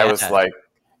 Like, I was like,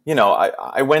 you know,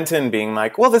 I went in being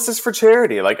like, well, this is for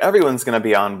charity. Like, everyone's going to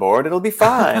be on board. It'll be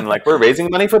fine. Like, we're raising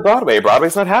money for Broadway.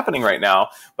 Broadway's not happening right now.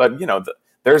 But, you know,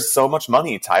 there's so much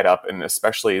money tied up in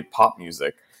especially pop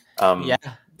music,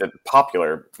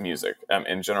 popular music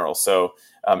in general. So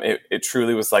it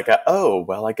truly was like, oh,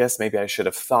 well, I guess maybe I should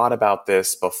have thought about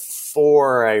this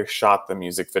before I shot the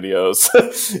music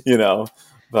videos, you know.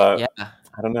 But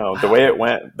I don't know. The way it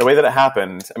went, the way that it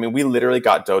happened, I mean, we literally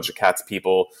got Doja Cat's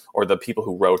people, or the people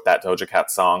who wrote that Doja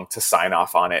Cat song, to sign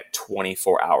off on it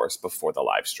 24 hours before the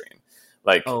live stream.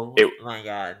 Like, oh my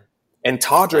God. And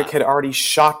Todrick had already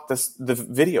shot the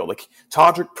video. Like,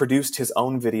 Todrick produced his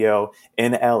own video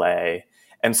in LA.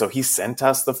 And so he sent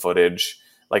us the footage,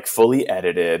 like fully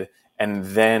edited. And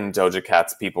then Doja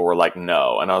Cat's people were like,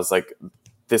 no. And I was like,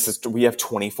 we have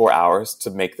 24 hours to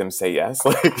make them say yes.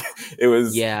 Like, it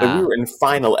was, like, we were in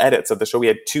final edits of the show. We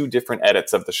had 2 different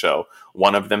edits of the show.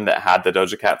 One of them that had the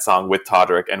Doja Cat song with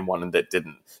Todrick, and one that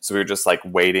didn't. So we were just like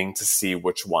waiting to see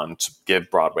which one to give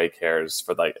Broadway Cares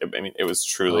for. Like, I mean, it was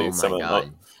truly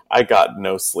I got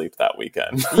no sleep that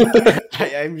weekend.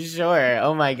 I'm sure.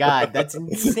 Oh my God. That's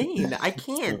insane. I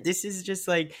can't. This is just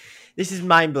like, this is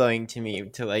mind blowing to me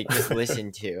to like just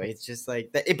listen to. It's just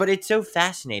like, but it's so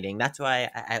fascinating. That's why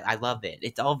I love it.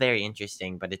 It's all very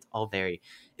interesting, but it's all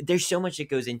there's so much that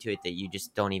goes into it that you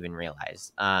just don't even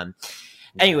realize.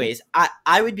 Anyways,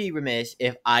 I would be remiss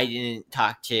if I didn't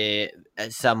talk to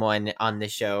someone on the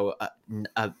show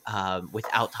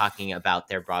without talking about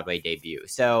their Broadway debut.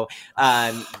 So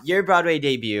your Broadway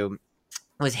debut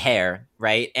was Hair,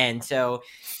 right? And so,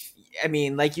 I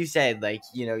mean, like you said, like,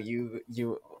 you know,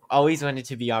 you always wanted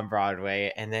to be on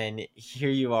Broadway, and then here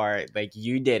you are, like,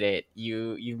 you did it.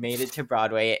 You made it to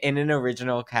Broadway in an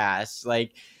original cast.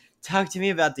 Like, talk to me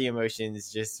about the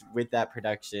emotions just with that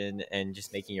production and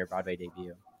just making your Broadway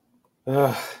debut.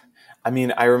 I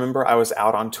mean, I remember I was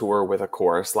out on tour with a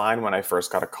chorus line when I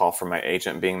first got a call from my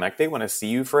agent being like, they want to see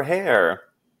you for Hair.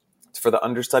 It's for the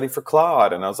understudy for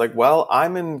Claude. And I was like, well,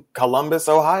 I'm in Columbus,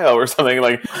 Ohio or something.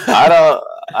 Like,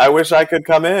 I wish I could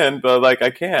come in, but like,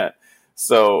 I can't.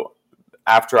 So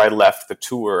after I left the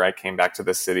tour, I came back to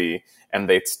the city, and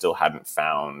they still hadn't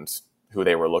found who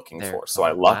they were looking for. So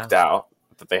I lucked out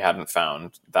that they hadn't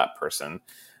found that person.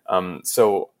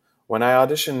 So when I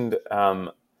auditioned,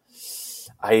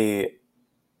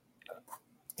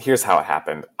 here's how it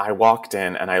happened. I walked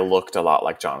in and I looked a lot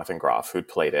like Jonathan Groff, who'd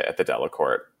played it at the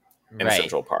Delacorte in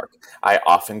Central Park. I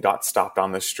often got stopped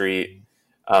on the street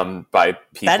by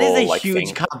people. That is a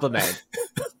huge compliment.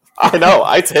 I know.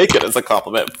 I take it as a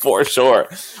compliment for sure.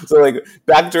 So like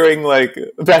back during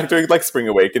Spring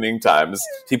Awakening times,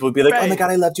 people would be like, "Oh my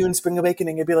God, I loved you in Spring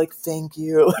Awakening." I'd be like, "Thank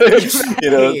you." You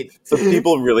know. So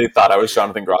people really thought I was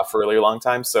Jonathan Groff for a really long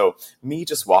time. So me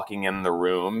just walking in the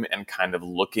room and kind of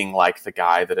looking like the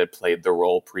guy that had played the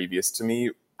role previous to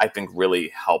me, I think really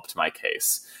helped my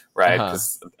case, right?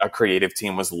 Because a creative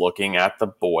team was looking at the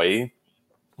boy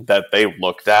that they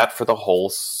looked at for the whole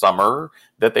summer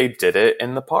that they did it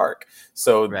in the park.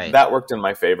 So that worked in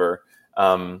my favor.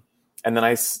 And then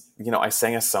I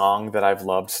sang a song that I've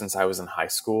loved since I was in high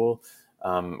school.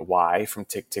 Why from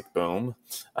Tick, Tick, Boom.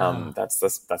 That's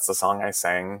the song I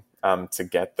sang to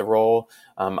get the role.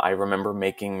 I remember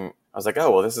I was like,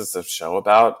 oh, well, this is a show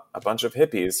about a bunch of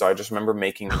hippies. So I just remember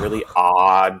making really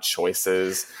odd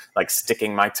choices, like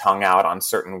sticking my tongue out on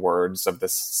certain words of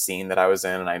this scene that I was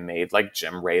in. And I made like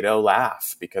Jim Rado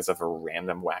laugh because of a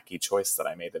random wacky choice that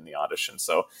I made in the audition.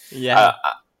 So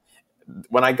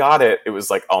when I got it, it was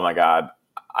like, oh my God.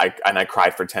 I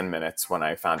cried for 10 minutes when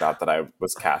I found out that I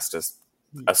was cast as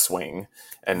a swing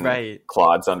and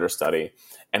Claude's understudy.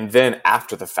 And then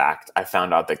after the fact, I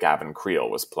found out that Gavin Creel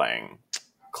was playing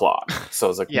Claude. So I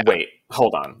was like, wait,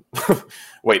 hold on.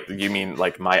 Wait, you mean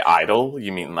like my idol?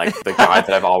 You mean like the guy that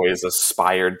I've always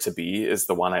aspired to be is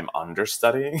the one I'm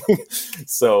understudying?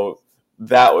 So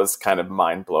that was kind of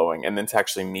mind blowing. And then to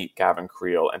actually meet Gavin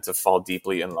Creel and to fall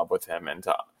deeply in love with him and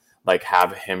to like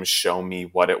have him show me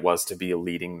what it was to be a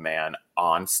leading man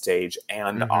on stage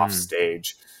and off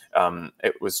stage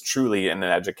it was truly an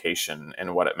education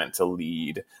in what it meant to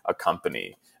lead a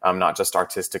company, not just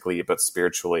artistically, but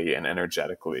spiritually and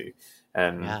energetically.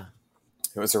 And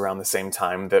it was around the same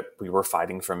time that we were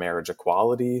fighting for marriage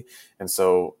equality. And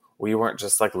so we weren't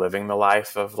just like living the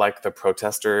life of like the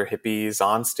protester hippies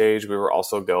on stage. We were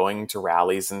also going to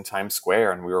rallies in Times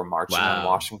Square, and we were marching on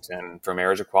Washington for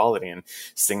marriage equality and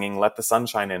singing Let the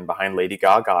Sunshine In behind Lady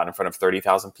Gaga in front of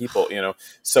 30,000 people, you know?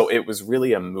 So it was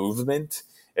really a movement.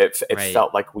 It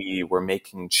felt like we were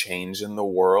making change in the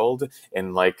world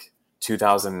in like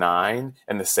 2009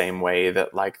 in the same way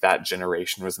that like that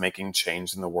generation was making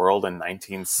change in the world in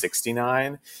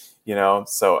 1969, you know?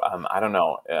 So I don't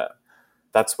know.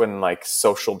 That's when like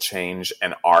social change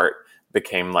and art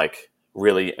became like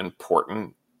really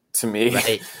important to me,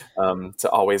 to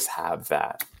always have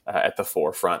that at the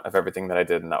forefront of everything that I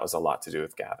did. And that was a lot to do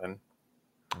with Gavin.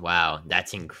 Wow,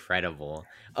 that's incredible.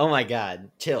 Oh my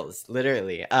God, chills,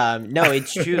 literally. No,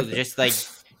 it's true. Just like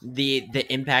the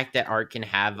impact that art can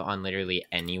have on literally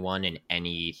anyone and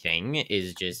anything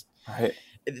is just...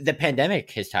 The pandemic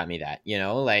has taught me that, you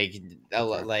know, like,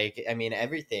 I mean,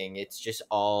 everything, it's just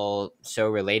all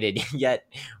so related,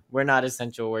 yet we're not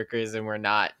essential workers and we're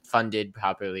not funded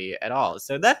properly at all.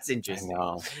 So that's interesting.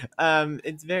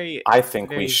 It's very, I think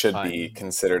very we should fun. be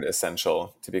considered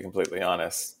essential, to be completely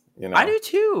honest. You know, I do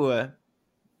too.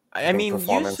 I mean,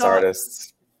 performance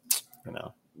artists, you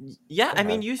know. Yeah. I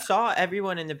mean, you saw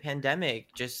everyone in the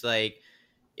pandemic, just like,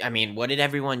 I mean, what did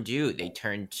everyone do? They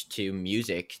turned to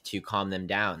music to calm them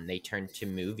down. They turned to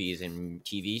movies and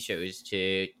TV shows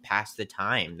to pass the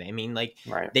time. I mean, like,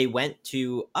 they went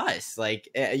to us, like,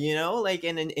 you know, like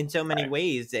in so many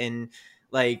ways. And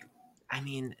like, I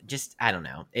mean, just, I don't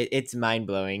know. It's mind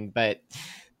blowing, but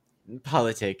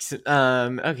politics.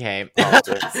 Okay.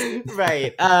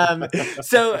 Right.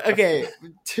 So, okay.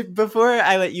 Before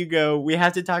I let you go, we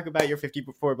have to talk about your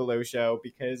 54 Below show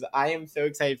because I am so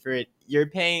excited for it. You're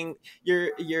paying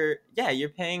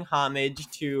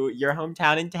homage to your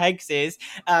hometown in Texas.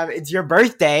 It's your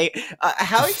birthday.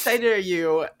 How excited are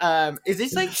you? Is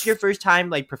this like your first time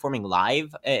like performing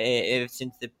live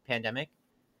since the pandemic?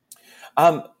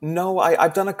 No,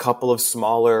 I've done a couple of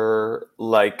smaller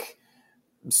like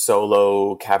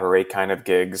solo cabaret kind of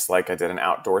gigs. Like I did an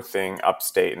outdoor thing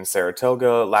upstate in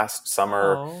Saratoga last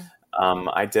summer.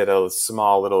 I did a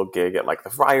small little gig at like the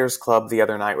Friars Club the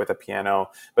other night with a piano,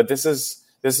 but this is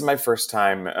my first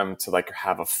time to like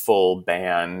have a full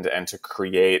band and to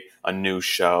create a new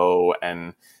show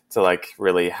and to like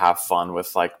really have fun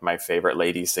with like my favorite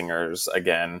lady singers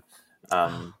again.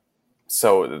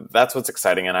 So that's what's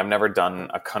exciting. And I've never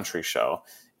done a country show.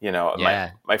 You know,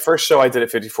 my first show I did at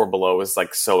 54 Below was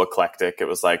like so eclectic. It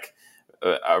was like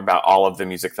about all of the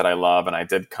music that I love. And I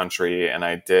did country and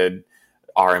I did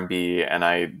R&B and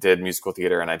I did musical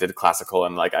theater and I did classical.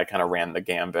 And like, I kind of ran the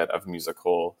gambit of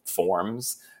musical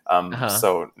forms.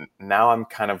 So now I'm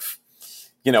kind of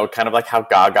like how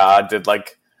Gaga did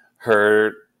like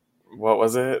her, what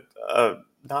was it?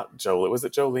 Not Jolene. Was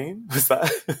it Jolene?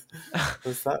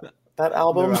 Was that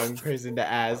album? The wrong person to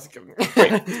ask.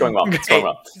 Great. It's going well. It's going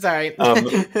well. Sorry.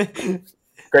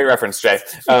 Great reference, Jay.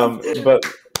 But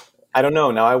I don't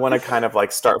know. Now I want to kind of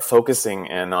like start focusing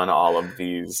in on all of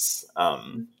these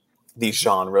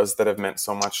genres that have meant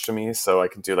so much to me, so I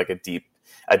can do like a deep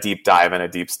dive and a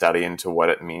deep study into what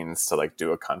it means to like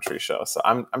do a country show. So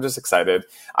I'm just excited.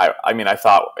 I mean, I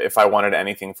thought if I wanted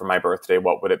anything for my birthday,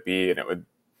 what would it be? And it would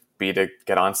be to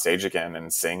get on stage again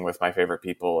and sing with my favorite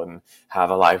people and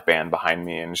have a live band behind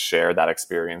me and share that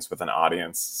experience with an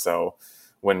audience. So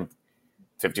when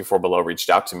 54 Below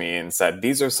reached out to me and said,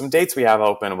 these are some dates we have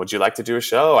open, would you like to do a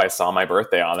show? I saw my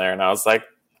birthday on there and I was like,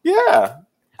 yeah,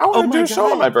 I want to do a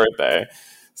show on my birthday.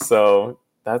 So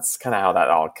that's kind of how that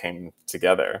all came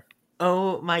together.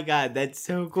 Oh my God, that's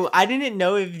so cool. I didn't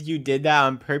know if you did that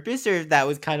on purpose or if that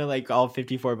was kind of like all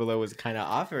 54 Below was kind of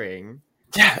offering.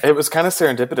 Yeah, it was kind of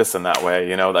serendipitous in that way,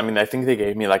 you know. I mean, I think they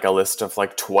gave me like a list of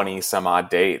like 20 some odd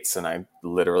dates, and I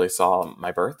literally saw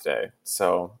my birthday.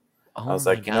 So I was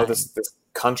like, you know, this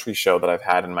country show that I've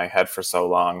had in my head for so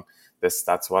long,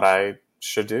 that's what I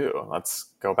should do. Let's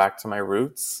go back to my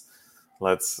roots.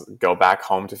 Let's go back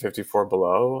home to 54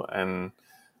 Below, and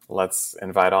let's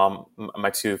invite all my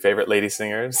two favorite lady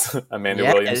singers, Amanda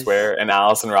Williams-Ware and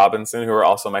Allison Robinson, who are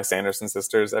also my Sanderson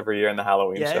sisters every year in the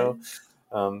Halloween show.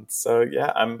 So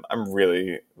yeah, I'm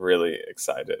really, really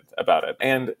excited about it.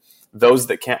 And those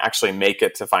that can't actually make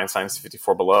it to Feinstein's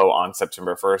 54 Below on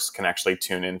September 1st can actually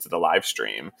tune into the live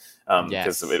stream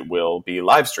because it will be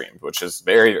live streamed, which is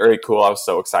very, very cool. I was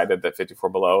so excited that 54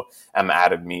 Below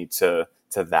added me to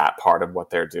that part of what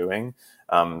they're doing.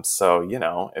 So, you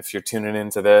know, if you're tuning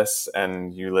into this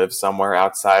and you live somewhere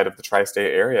outside of the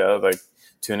tri-state area, like,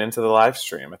 tune into the live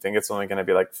stream. I think it's only going to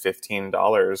be like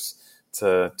 $15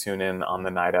 to tune in on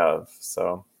the night of.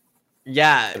 So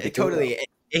yeah, totally.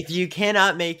 If you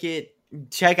cannot make it,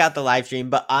 check out the live stream.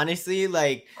 But honestly,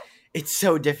 like, it's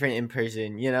so different in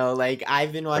person, you know, like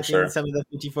I've been watching some of the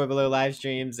 54 Below live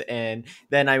streams, and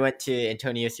then I went to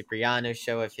Antonio Cipriano's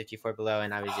show at 54 Below,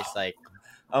 and I was just like,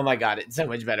 oh my God, it's so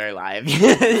much better live.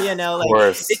 You know,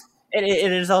 like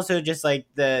it is also just like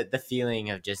the feeling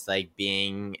of just like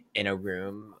being in a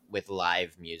room with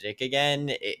live music again.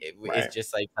 It's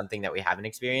just like something that we haven't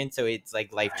experienced. So it's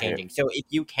like life changing. So if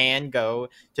you can go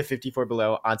to 54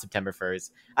 Below on September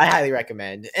 1st, I highly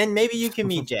recommend. And maybe you can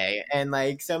meet Jay and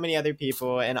like so many other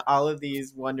people and all of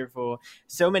these wonderful,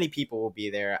 so many people will be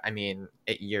there. I mean,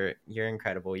 you're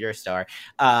incredible. You're a star.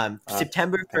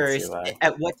 September 1st,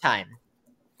 at what time?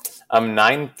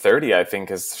 9:30, I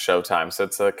think, is showtime. So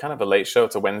it's a kind of a late show.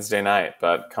 It's a Wednesday night,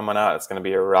 but come on out. It's going to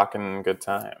be a rockin' good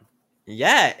time.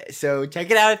 Yeah, so check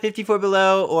it out at 54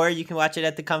 Below, or you can watch it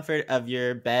at the comfort of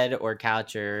your bed or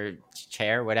couch or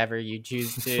chair, whatever you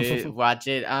choose to watch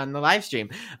it on the live stream.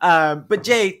 But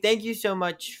Jay, thank you so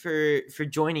much for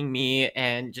joining me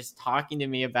and just talking to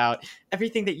me about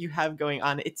everything that you have going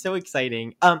on. It's so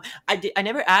exciting. I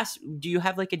never asked, do you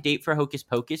have like a date for Hocus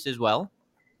Pocus as well?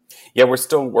 Yeah, we're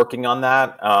still working on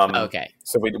that. Okay.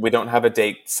 So we don't have a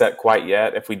date set quite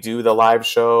yet. If we do the live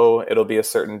show, it'll be a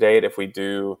certain date. If we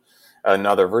do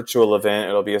another virtual event,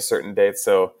 it'll be a certain date.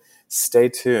 So stay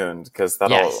tuned, because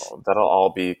that'll all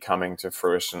be coming to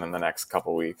fruition in the next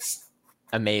couple weeks.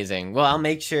 Amazing. Well, I'll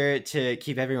make sure to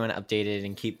keep everyone updated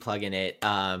and keep plugging it.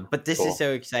 But this is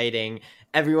so exciting.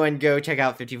 Everyone go check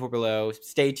out 54 Below.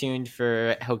 Stay tuned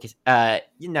for Hocus Pocus.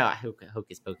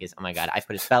 Oh my God, I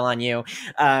put a spell on you.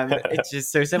 It's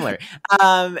just so similar.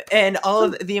 And all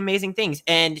of the amazing things.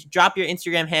 And drop your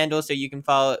Instagram handle so you can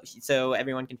follow, so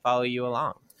everyone can follow you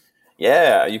along.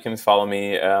 Yeah, you can follow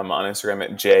me on Instagram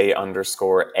at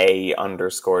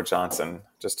J_A_Johnson,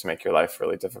 just to make your life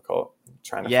really difficult. I'm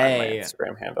trying to find my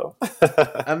Instagram handle.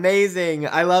 Amazing.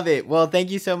 I love it. Well, thank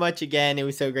you so much again. It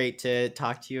was so great to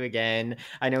talk to you again.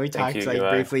 I know we talked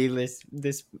briefly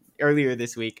this earlier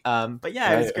this week. But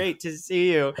yeah, it was great to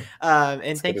see you.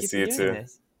 And thank you for doing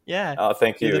this. Yeah. Oh,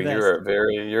 thank you.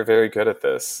 You're very good at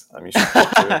this. You should keep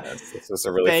doing this. This was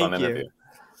a really fun interview.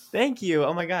 Thank you.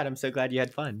 Oh my God, I'm so glad you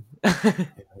had fun.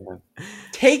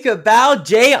 Take a bow,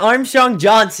 Jay Armstrong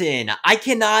Johnson. I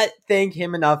cannot thank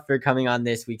him enough for coming on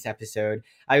this week's episode.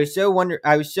 I was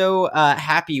so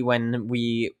happy when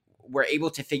we were able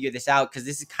to figure this out, because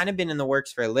this has kind of been in the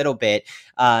works for a little bit.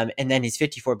 And then his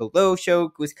 54 Below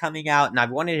show was coming out, and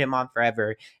I've wanted him on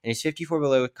forever. And his 54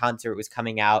 Below concert was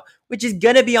coming out, which is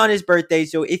gonna be on his birthday.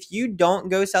 So if you don't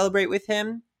go celebrate with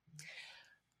him,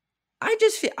 I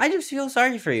just feel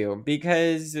sorry for you,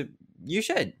 because you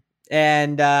should.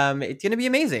 And it's going to be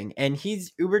amazing. And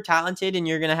he's uber talented, and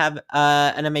you're going to have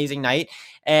an amazing night.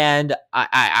 And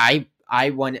I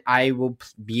will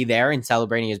be there and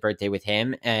celebrating his birthday with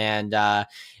him. And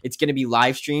it's going to be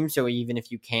live streamed. So even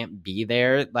if you can't be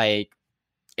there, like,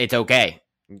 it's okay,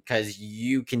 because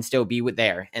you can still be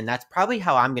there. And that's probably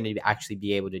how I'm going to actually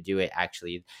be able to do it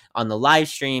on the live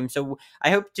stream. So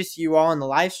I hope to see you all on the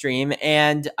live stream.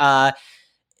 And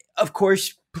of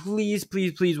course,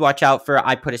 please watch out for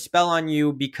I Put a Spell on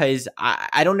You, because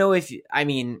I don't know if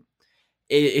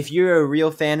you're a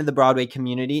real fan of the Broadway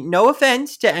community, no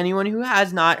offense to anyone who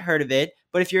has not heard of it,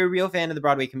 but if you're a real fan of the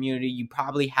Broadway community, you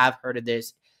probably have heard of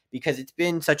this, because it's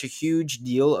been such a huge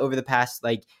deal over the past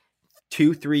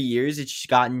 2-3 years. It's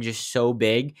gotten just so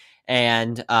big.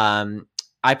 And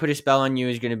I Put a Spell on You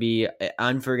is going to be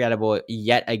unforgettable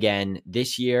yet again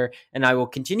this year. And I will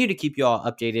continue to keep you all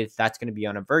updated if that's going to be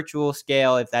on a virtual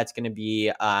scale, if that's going to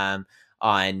be on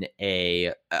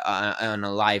a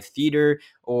live theater,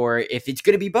 or if it's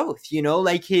going to be both,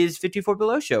 like his 54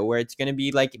 Below show, where it's going to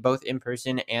be both in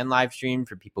person and live stream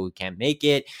for people who can't make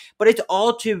it. But it's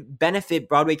all to benefit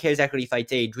Broadway Cares Equity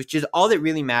Fights AIDS, which is all that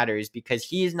really matters, because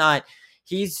he's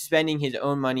spending his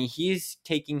own money. He's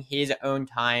taking his own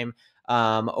time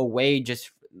away, just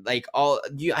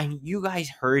you guys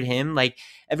heard him,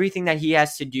 everything that he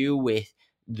has to do with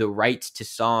the rights to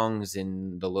songs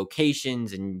and the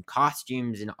locations and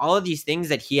costumes and all of these things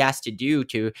that he has to do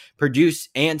to produce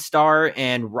and star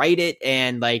and write it.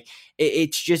 And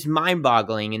it's just mind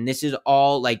boggling. And this is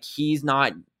all he's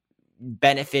not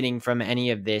benefiting from any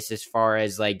of this as far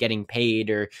as getting paid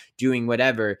or doing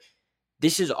whatever.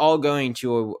 This is all going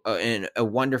to a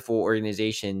wonderful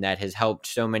organization that has helped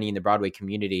so many in the Broadway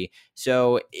community.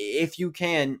 So if you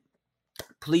can,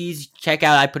 please check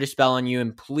out I Put a Spell on You,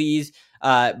 and please,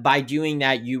 by doing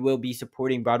that, you will be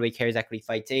supporting Broadway Cares Equity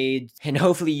Fights AIDS, and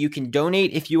hopefully you can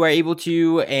donate if you are able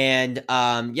to. And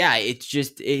yeah,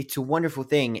 it's a wonderful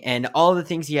thing. And all the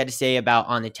things he had to say about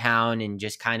On the Town, and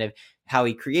just kind of how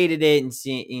he created it, and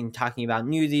in talking about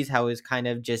Newsies, how it was kind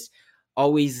of just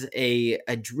always a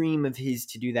dream of his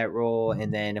to do that role.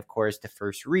 And then, of course, the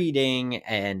first reading,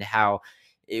 and how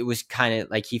it was kind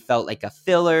of like he felt like a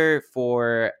filler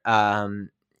for,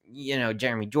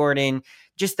 Jeremy Jordan.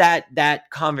 Just that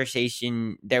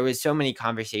conversation. There was so many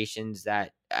conversations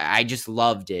that I just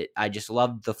loved it. I just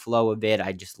loved the flow of it.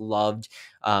 I just loved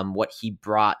what he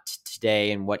brought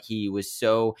today, and what he was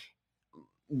so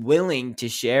willing to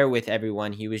share with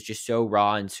everyone. He was just so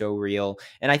raw and so real,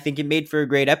 and I think it made for a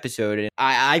great episode. And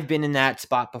I've been in that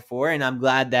spot before, and I'm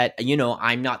glad that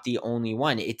I'm not the only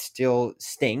one. It still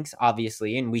stinks,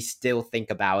 obviously, and we still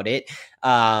think about it,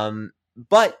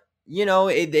 but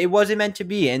it wasn't meant to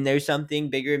be, and there's something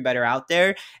bigger and better out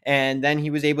there. And then he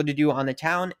was able to do On the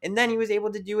Town, and then he was able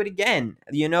to do it again.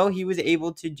 He was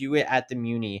able to do it at the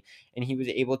Muni, and he was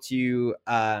able to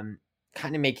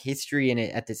kind of make history in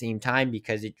it at the same time,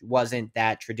 because it wasn't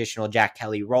that traditional Jack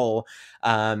Kelly role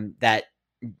that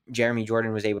Jeremy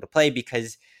Jordan was able to play,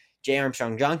 because J.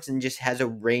 Armstrong Johnson just has a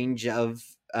range of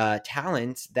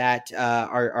talents that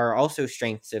are also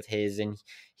strengths of his, and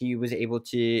he was able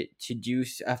to do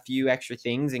a few extra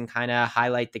things and kind of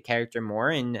highlight the character more.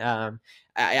 And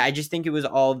I just think it was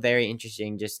all very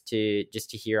interesting just to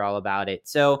hear all about it.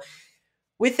 So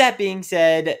with that being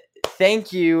said,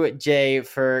 thank you, Jay,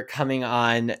 for coming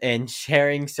on and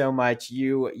sharing so much.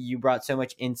 You brought so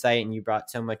much insight, and you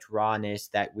brought so much rawness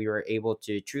that we were able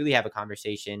to truly have a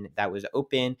conversation that was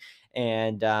open.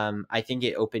 And I think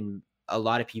it opened a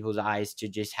lot of people's eyes to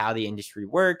just how the industry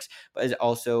works, but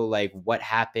also like what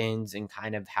happens and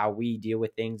kind of how we deal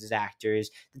with things as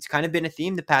actors. It's kind of been a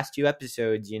theme the past 2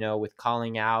 episodes, with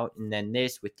calling out, and then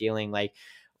this with dealing like,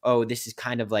 oh, this is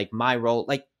kind of like my role.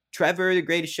 Like Trevor, The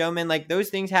Greatest Showman, like those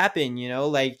things happen,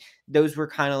 like those were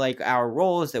kind of like our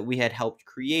roles that we had helped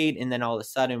create. And then all of a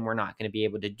sudden we're not going to be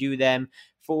able to do them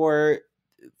for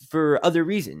other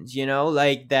reasons,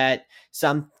 like that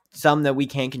some that we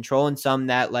can't control, and some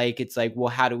that like, it's like, well,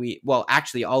 how do we, well,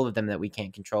 actually all of them that we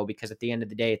can't control, because at the end of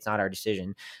the day, it's not our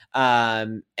decision.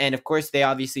 And of course they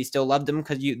obviously still loved them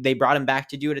because they brought him back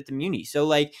to do it at the Muni. So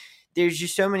like, there's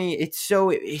just so many,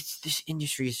 this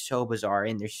industry is so bizarre,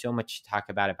 and there's so much to talk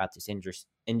about this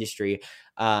industry.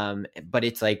 But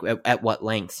it's like, at what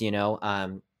lengths,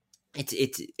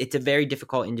 it's a very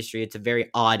difficult industry. It's a very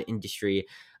odd industry.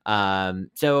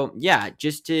 So yeah,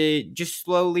 just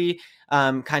slowly,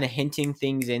 kind of hinting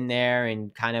things in there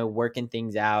and kind of working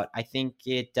things out. I think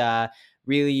it,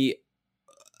 really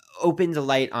opens a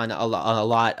light on a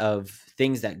lot of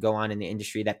things that go on in the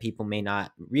industry that people may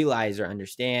not realize or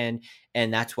understand.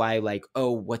 And that's why like,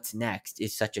 oh, what's next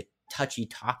is such a touchy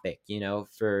topic,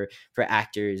 for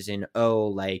actors. And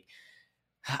like,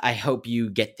 I hope you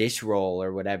get this role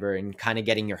or whatever, and kind of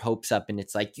getting your hopes up. And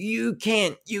it's like, you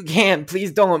can't,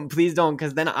 please don't.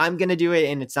 Cause then I'm going to do it,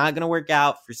 and it's not going to work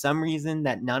out for some reason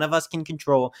that none of us can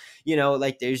control,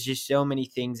 like there's just so many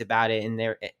things about it. And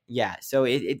so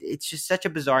it's just such a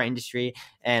bizarre industry.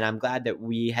 And I'm glad that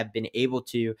we have been able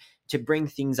to bring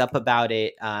things up about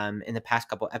it in the past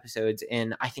couple episodes.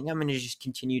 And I think I'm going to just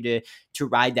continue to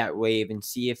ride that wave and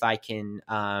see if I can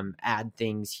add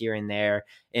things here and there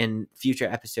in future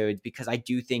episodes, because I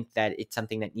do think that it's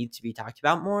something that needs to be talked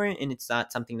about more, and it's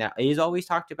not something that is always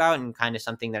talked about, and kind of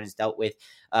something that is dealt with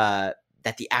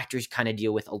that the actors kind of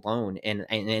deal with alone. And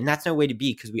that's no way to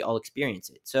be, because we all experience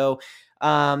it. So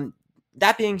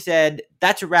that being said,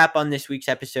 that's a wrap on this week's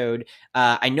episode.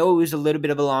 I know it was a little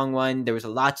bit of a long one. There was a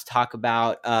lot to talk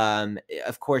about.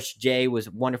 Of course, Jay was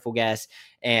a wonderful guest,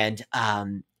 and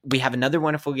we have another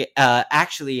wonderful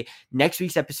actually, next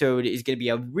week's episode is going to be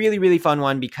a really, really fun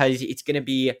one, because it's going to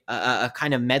be a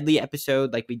kind of medley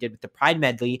episode like we did with the Pride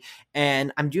medley.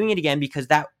 And I'm doing it again because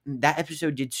that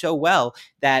episode did so well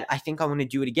that I think I want to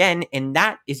do it again. And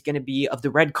that is going to be of the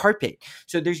red carpet.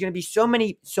 So there's going to be so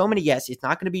many guests. It's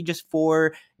not going to be just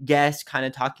 4 guests kind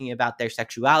of talking about their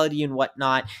sexuality and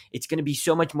whatnot. It's going to be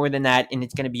so much more than that. And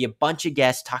it's going to be a bunch of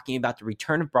guests talking about the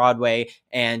return of Broadway,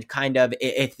 and kind of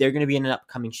if they're going to be in an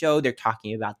upcoming show, they're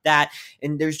talking about that.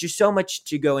 And there's just so much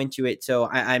to go into it. So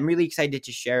I'm really excited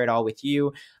to share it all with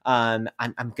you. I'm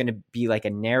going to be like a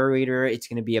narrator. It's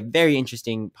going to be a very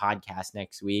interesting podcast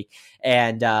next week.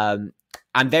 And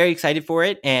I'm very excited for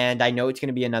it. And I know it's going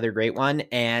to be another great one.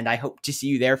 And I hope to see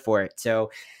you there for it.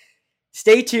 So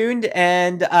stay tuned.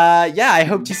 And I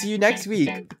hope to see you next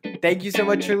week. Thank you so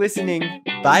much for listening.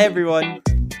 Bye, everyone.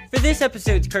 For this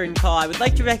episode's Curtain Call, I would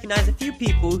like to recognize a few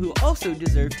people who also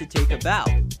deserve to take a bow.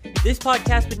 This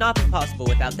podcast would not be possible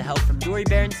without the help from Dory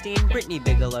Berenstein, Brittany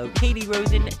Bigelow, Katie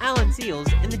Rosen, Alan Seals,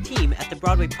 and the team at the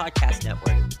Broadway Podcast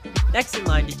Network. Next in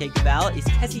line to take a bow is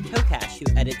Kessie Tokash, who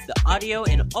edits the audio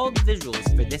and all the visuals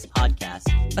for this podcast.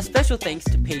 A special thanks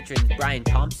to patrons Brian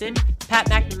Thompson, Pat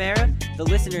McNamara, the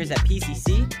listeners at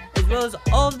PCC, as well as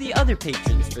all of the other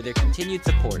patrons for their continued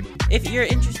support. If you're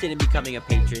interested in becoming a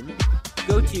patron,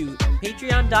 go to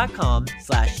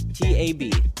patreon.com/TAB.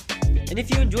 And if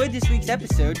you enjoyed this week's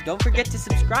episode, don't forget to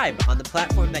subscribe on the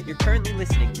platform that you're currently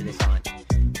listening to this on.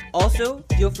 Also,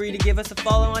 feel free to give us a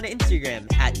follow on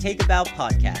Instagram at Take a Bow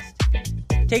Podcast.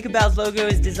 Take a Bow's logo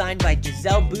is designed by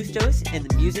Giselle Bustos, and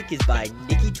the music is by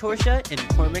Nikki Torsha and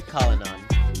Cormac Collinon.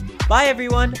 Bye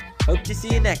everyone, hope to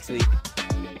see you next week.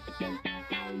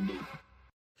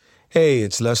 Hey,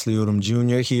 it's Leslie Odom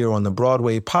Jr. here on the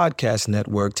Broadway Podcast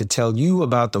Network to tell you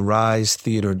about the Rise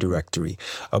Theater Directory,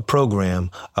 a program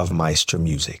of Maestro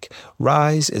Music.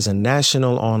 Rise is a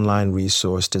national online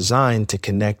resource designed to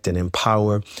connect and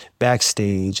empower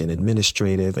backstage and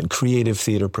administrative and creative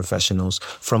theater professionals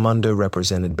from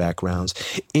underrepresented backgrounds.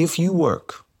 If you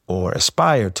work or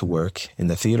aspire to work in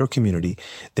the theater community,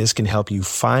 this can help you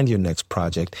find your next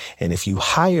project. And if you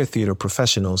hire theater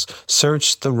professionals,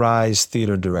 search the Rise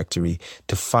Theater Directory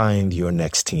to find your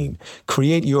next team.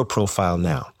 Create your profile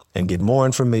now and get more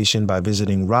information by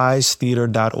visiting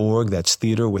risetheater.org. That's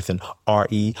theater with an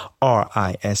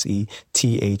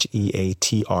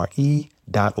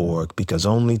RERISETHEATRE.org, because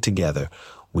only together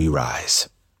we rise.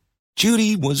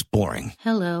 Judy was boring.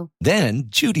 Hello. Then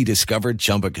Judy discovered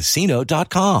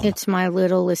ChumbaCasino.com. It's my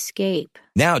little escape.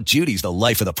 Now Judy's the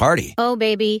life of the party. Oh,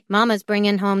 baby, mama's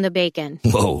bringing home the bacon.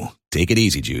 Whoa, take it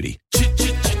easy, Judy.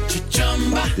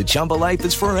 The Chumba life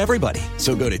is for everybody.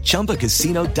 So go to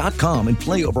ChumbaCasino.com and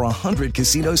play over 100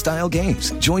 casino-style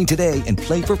games. Join today and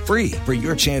play for free for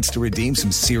your chance to redeem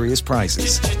some serious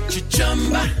prizes.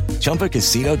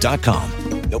 ChumbaCasino.com.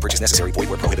 No purchase necessary. Void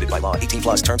where prohibited by law.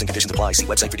 18+ terms and conditions apply. See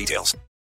website for details.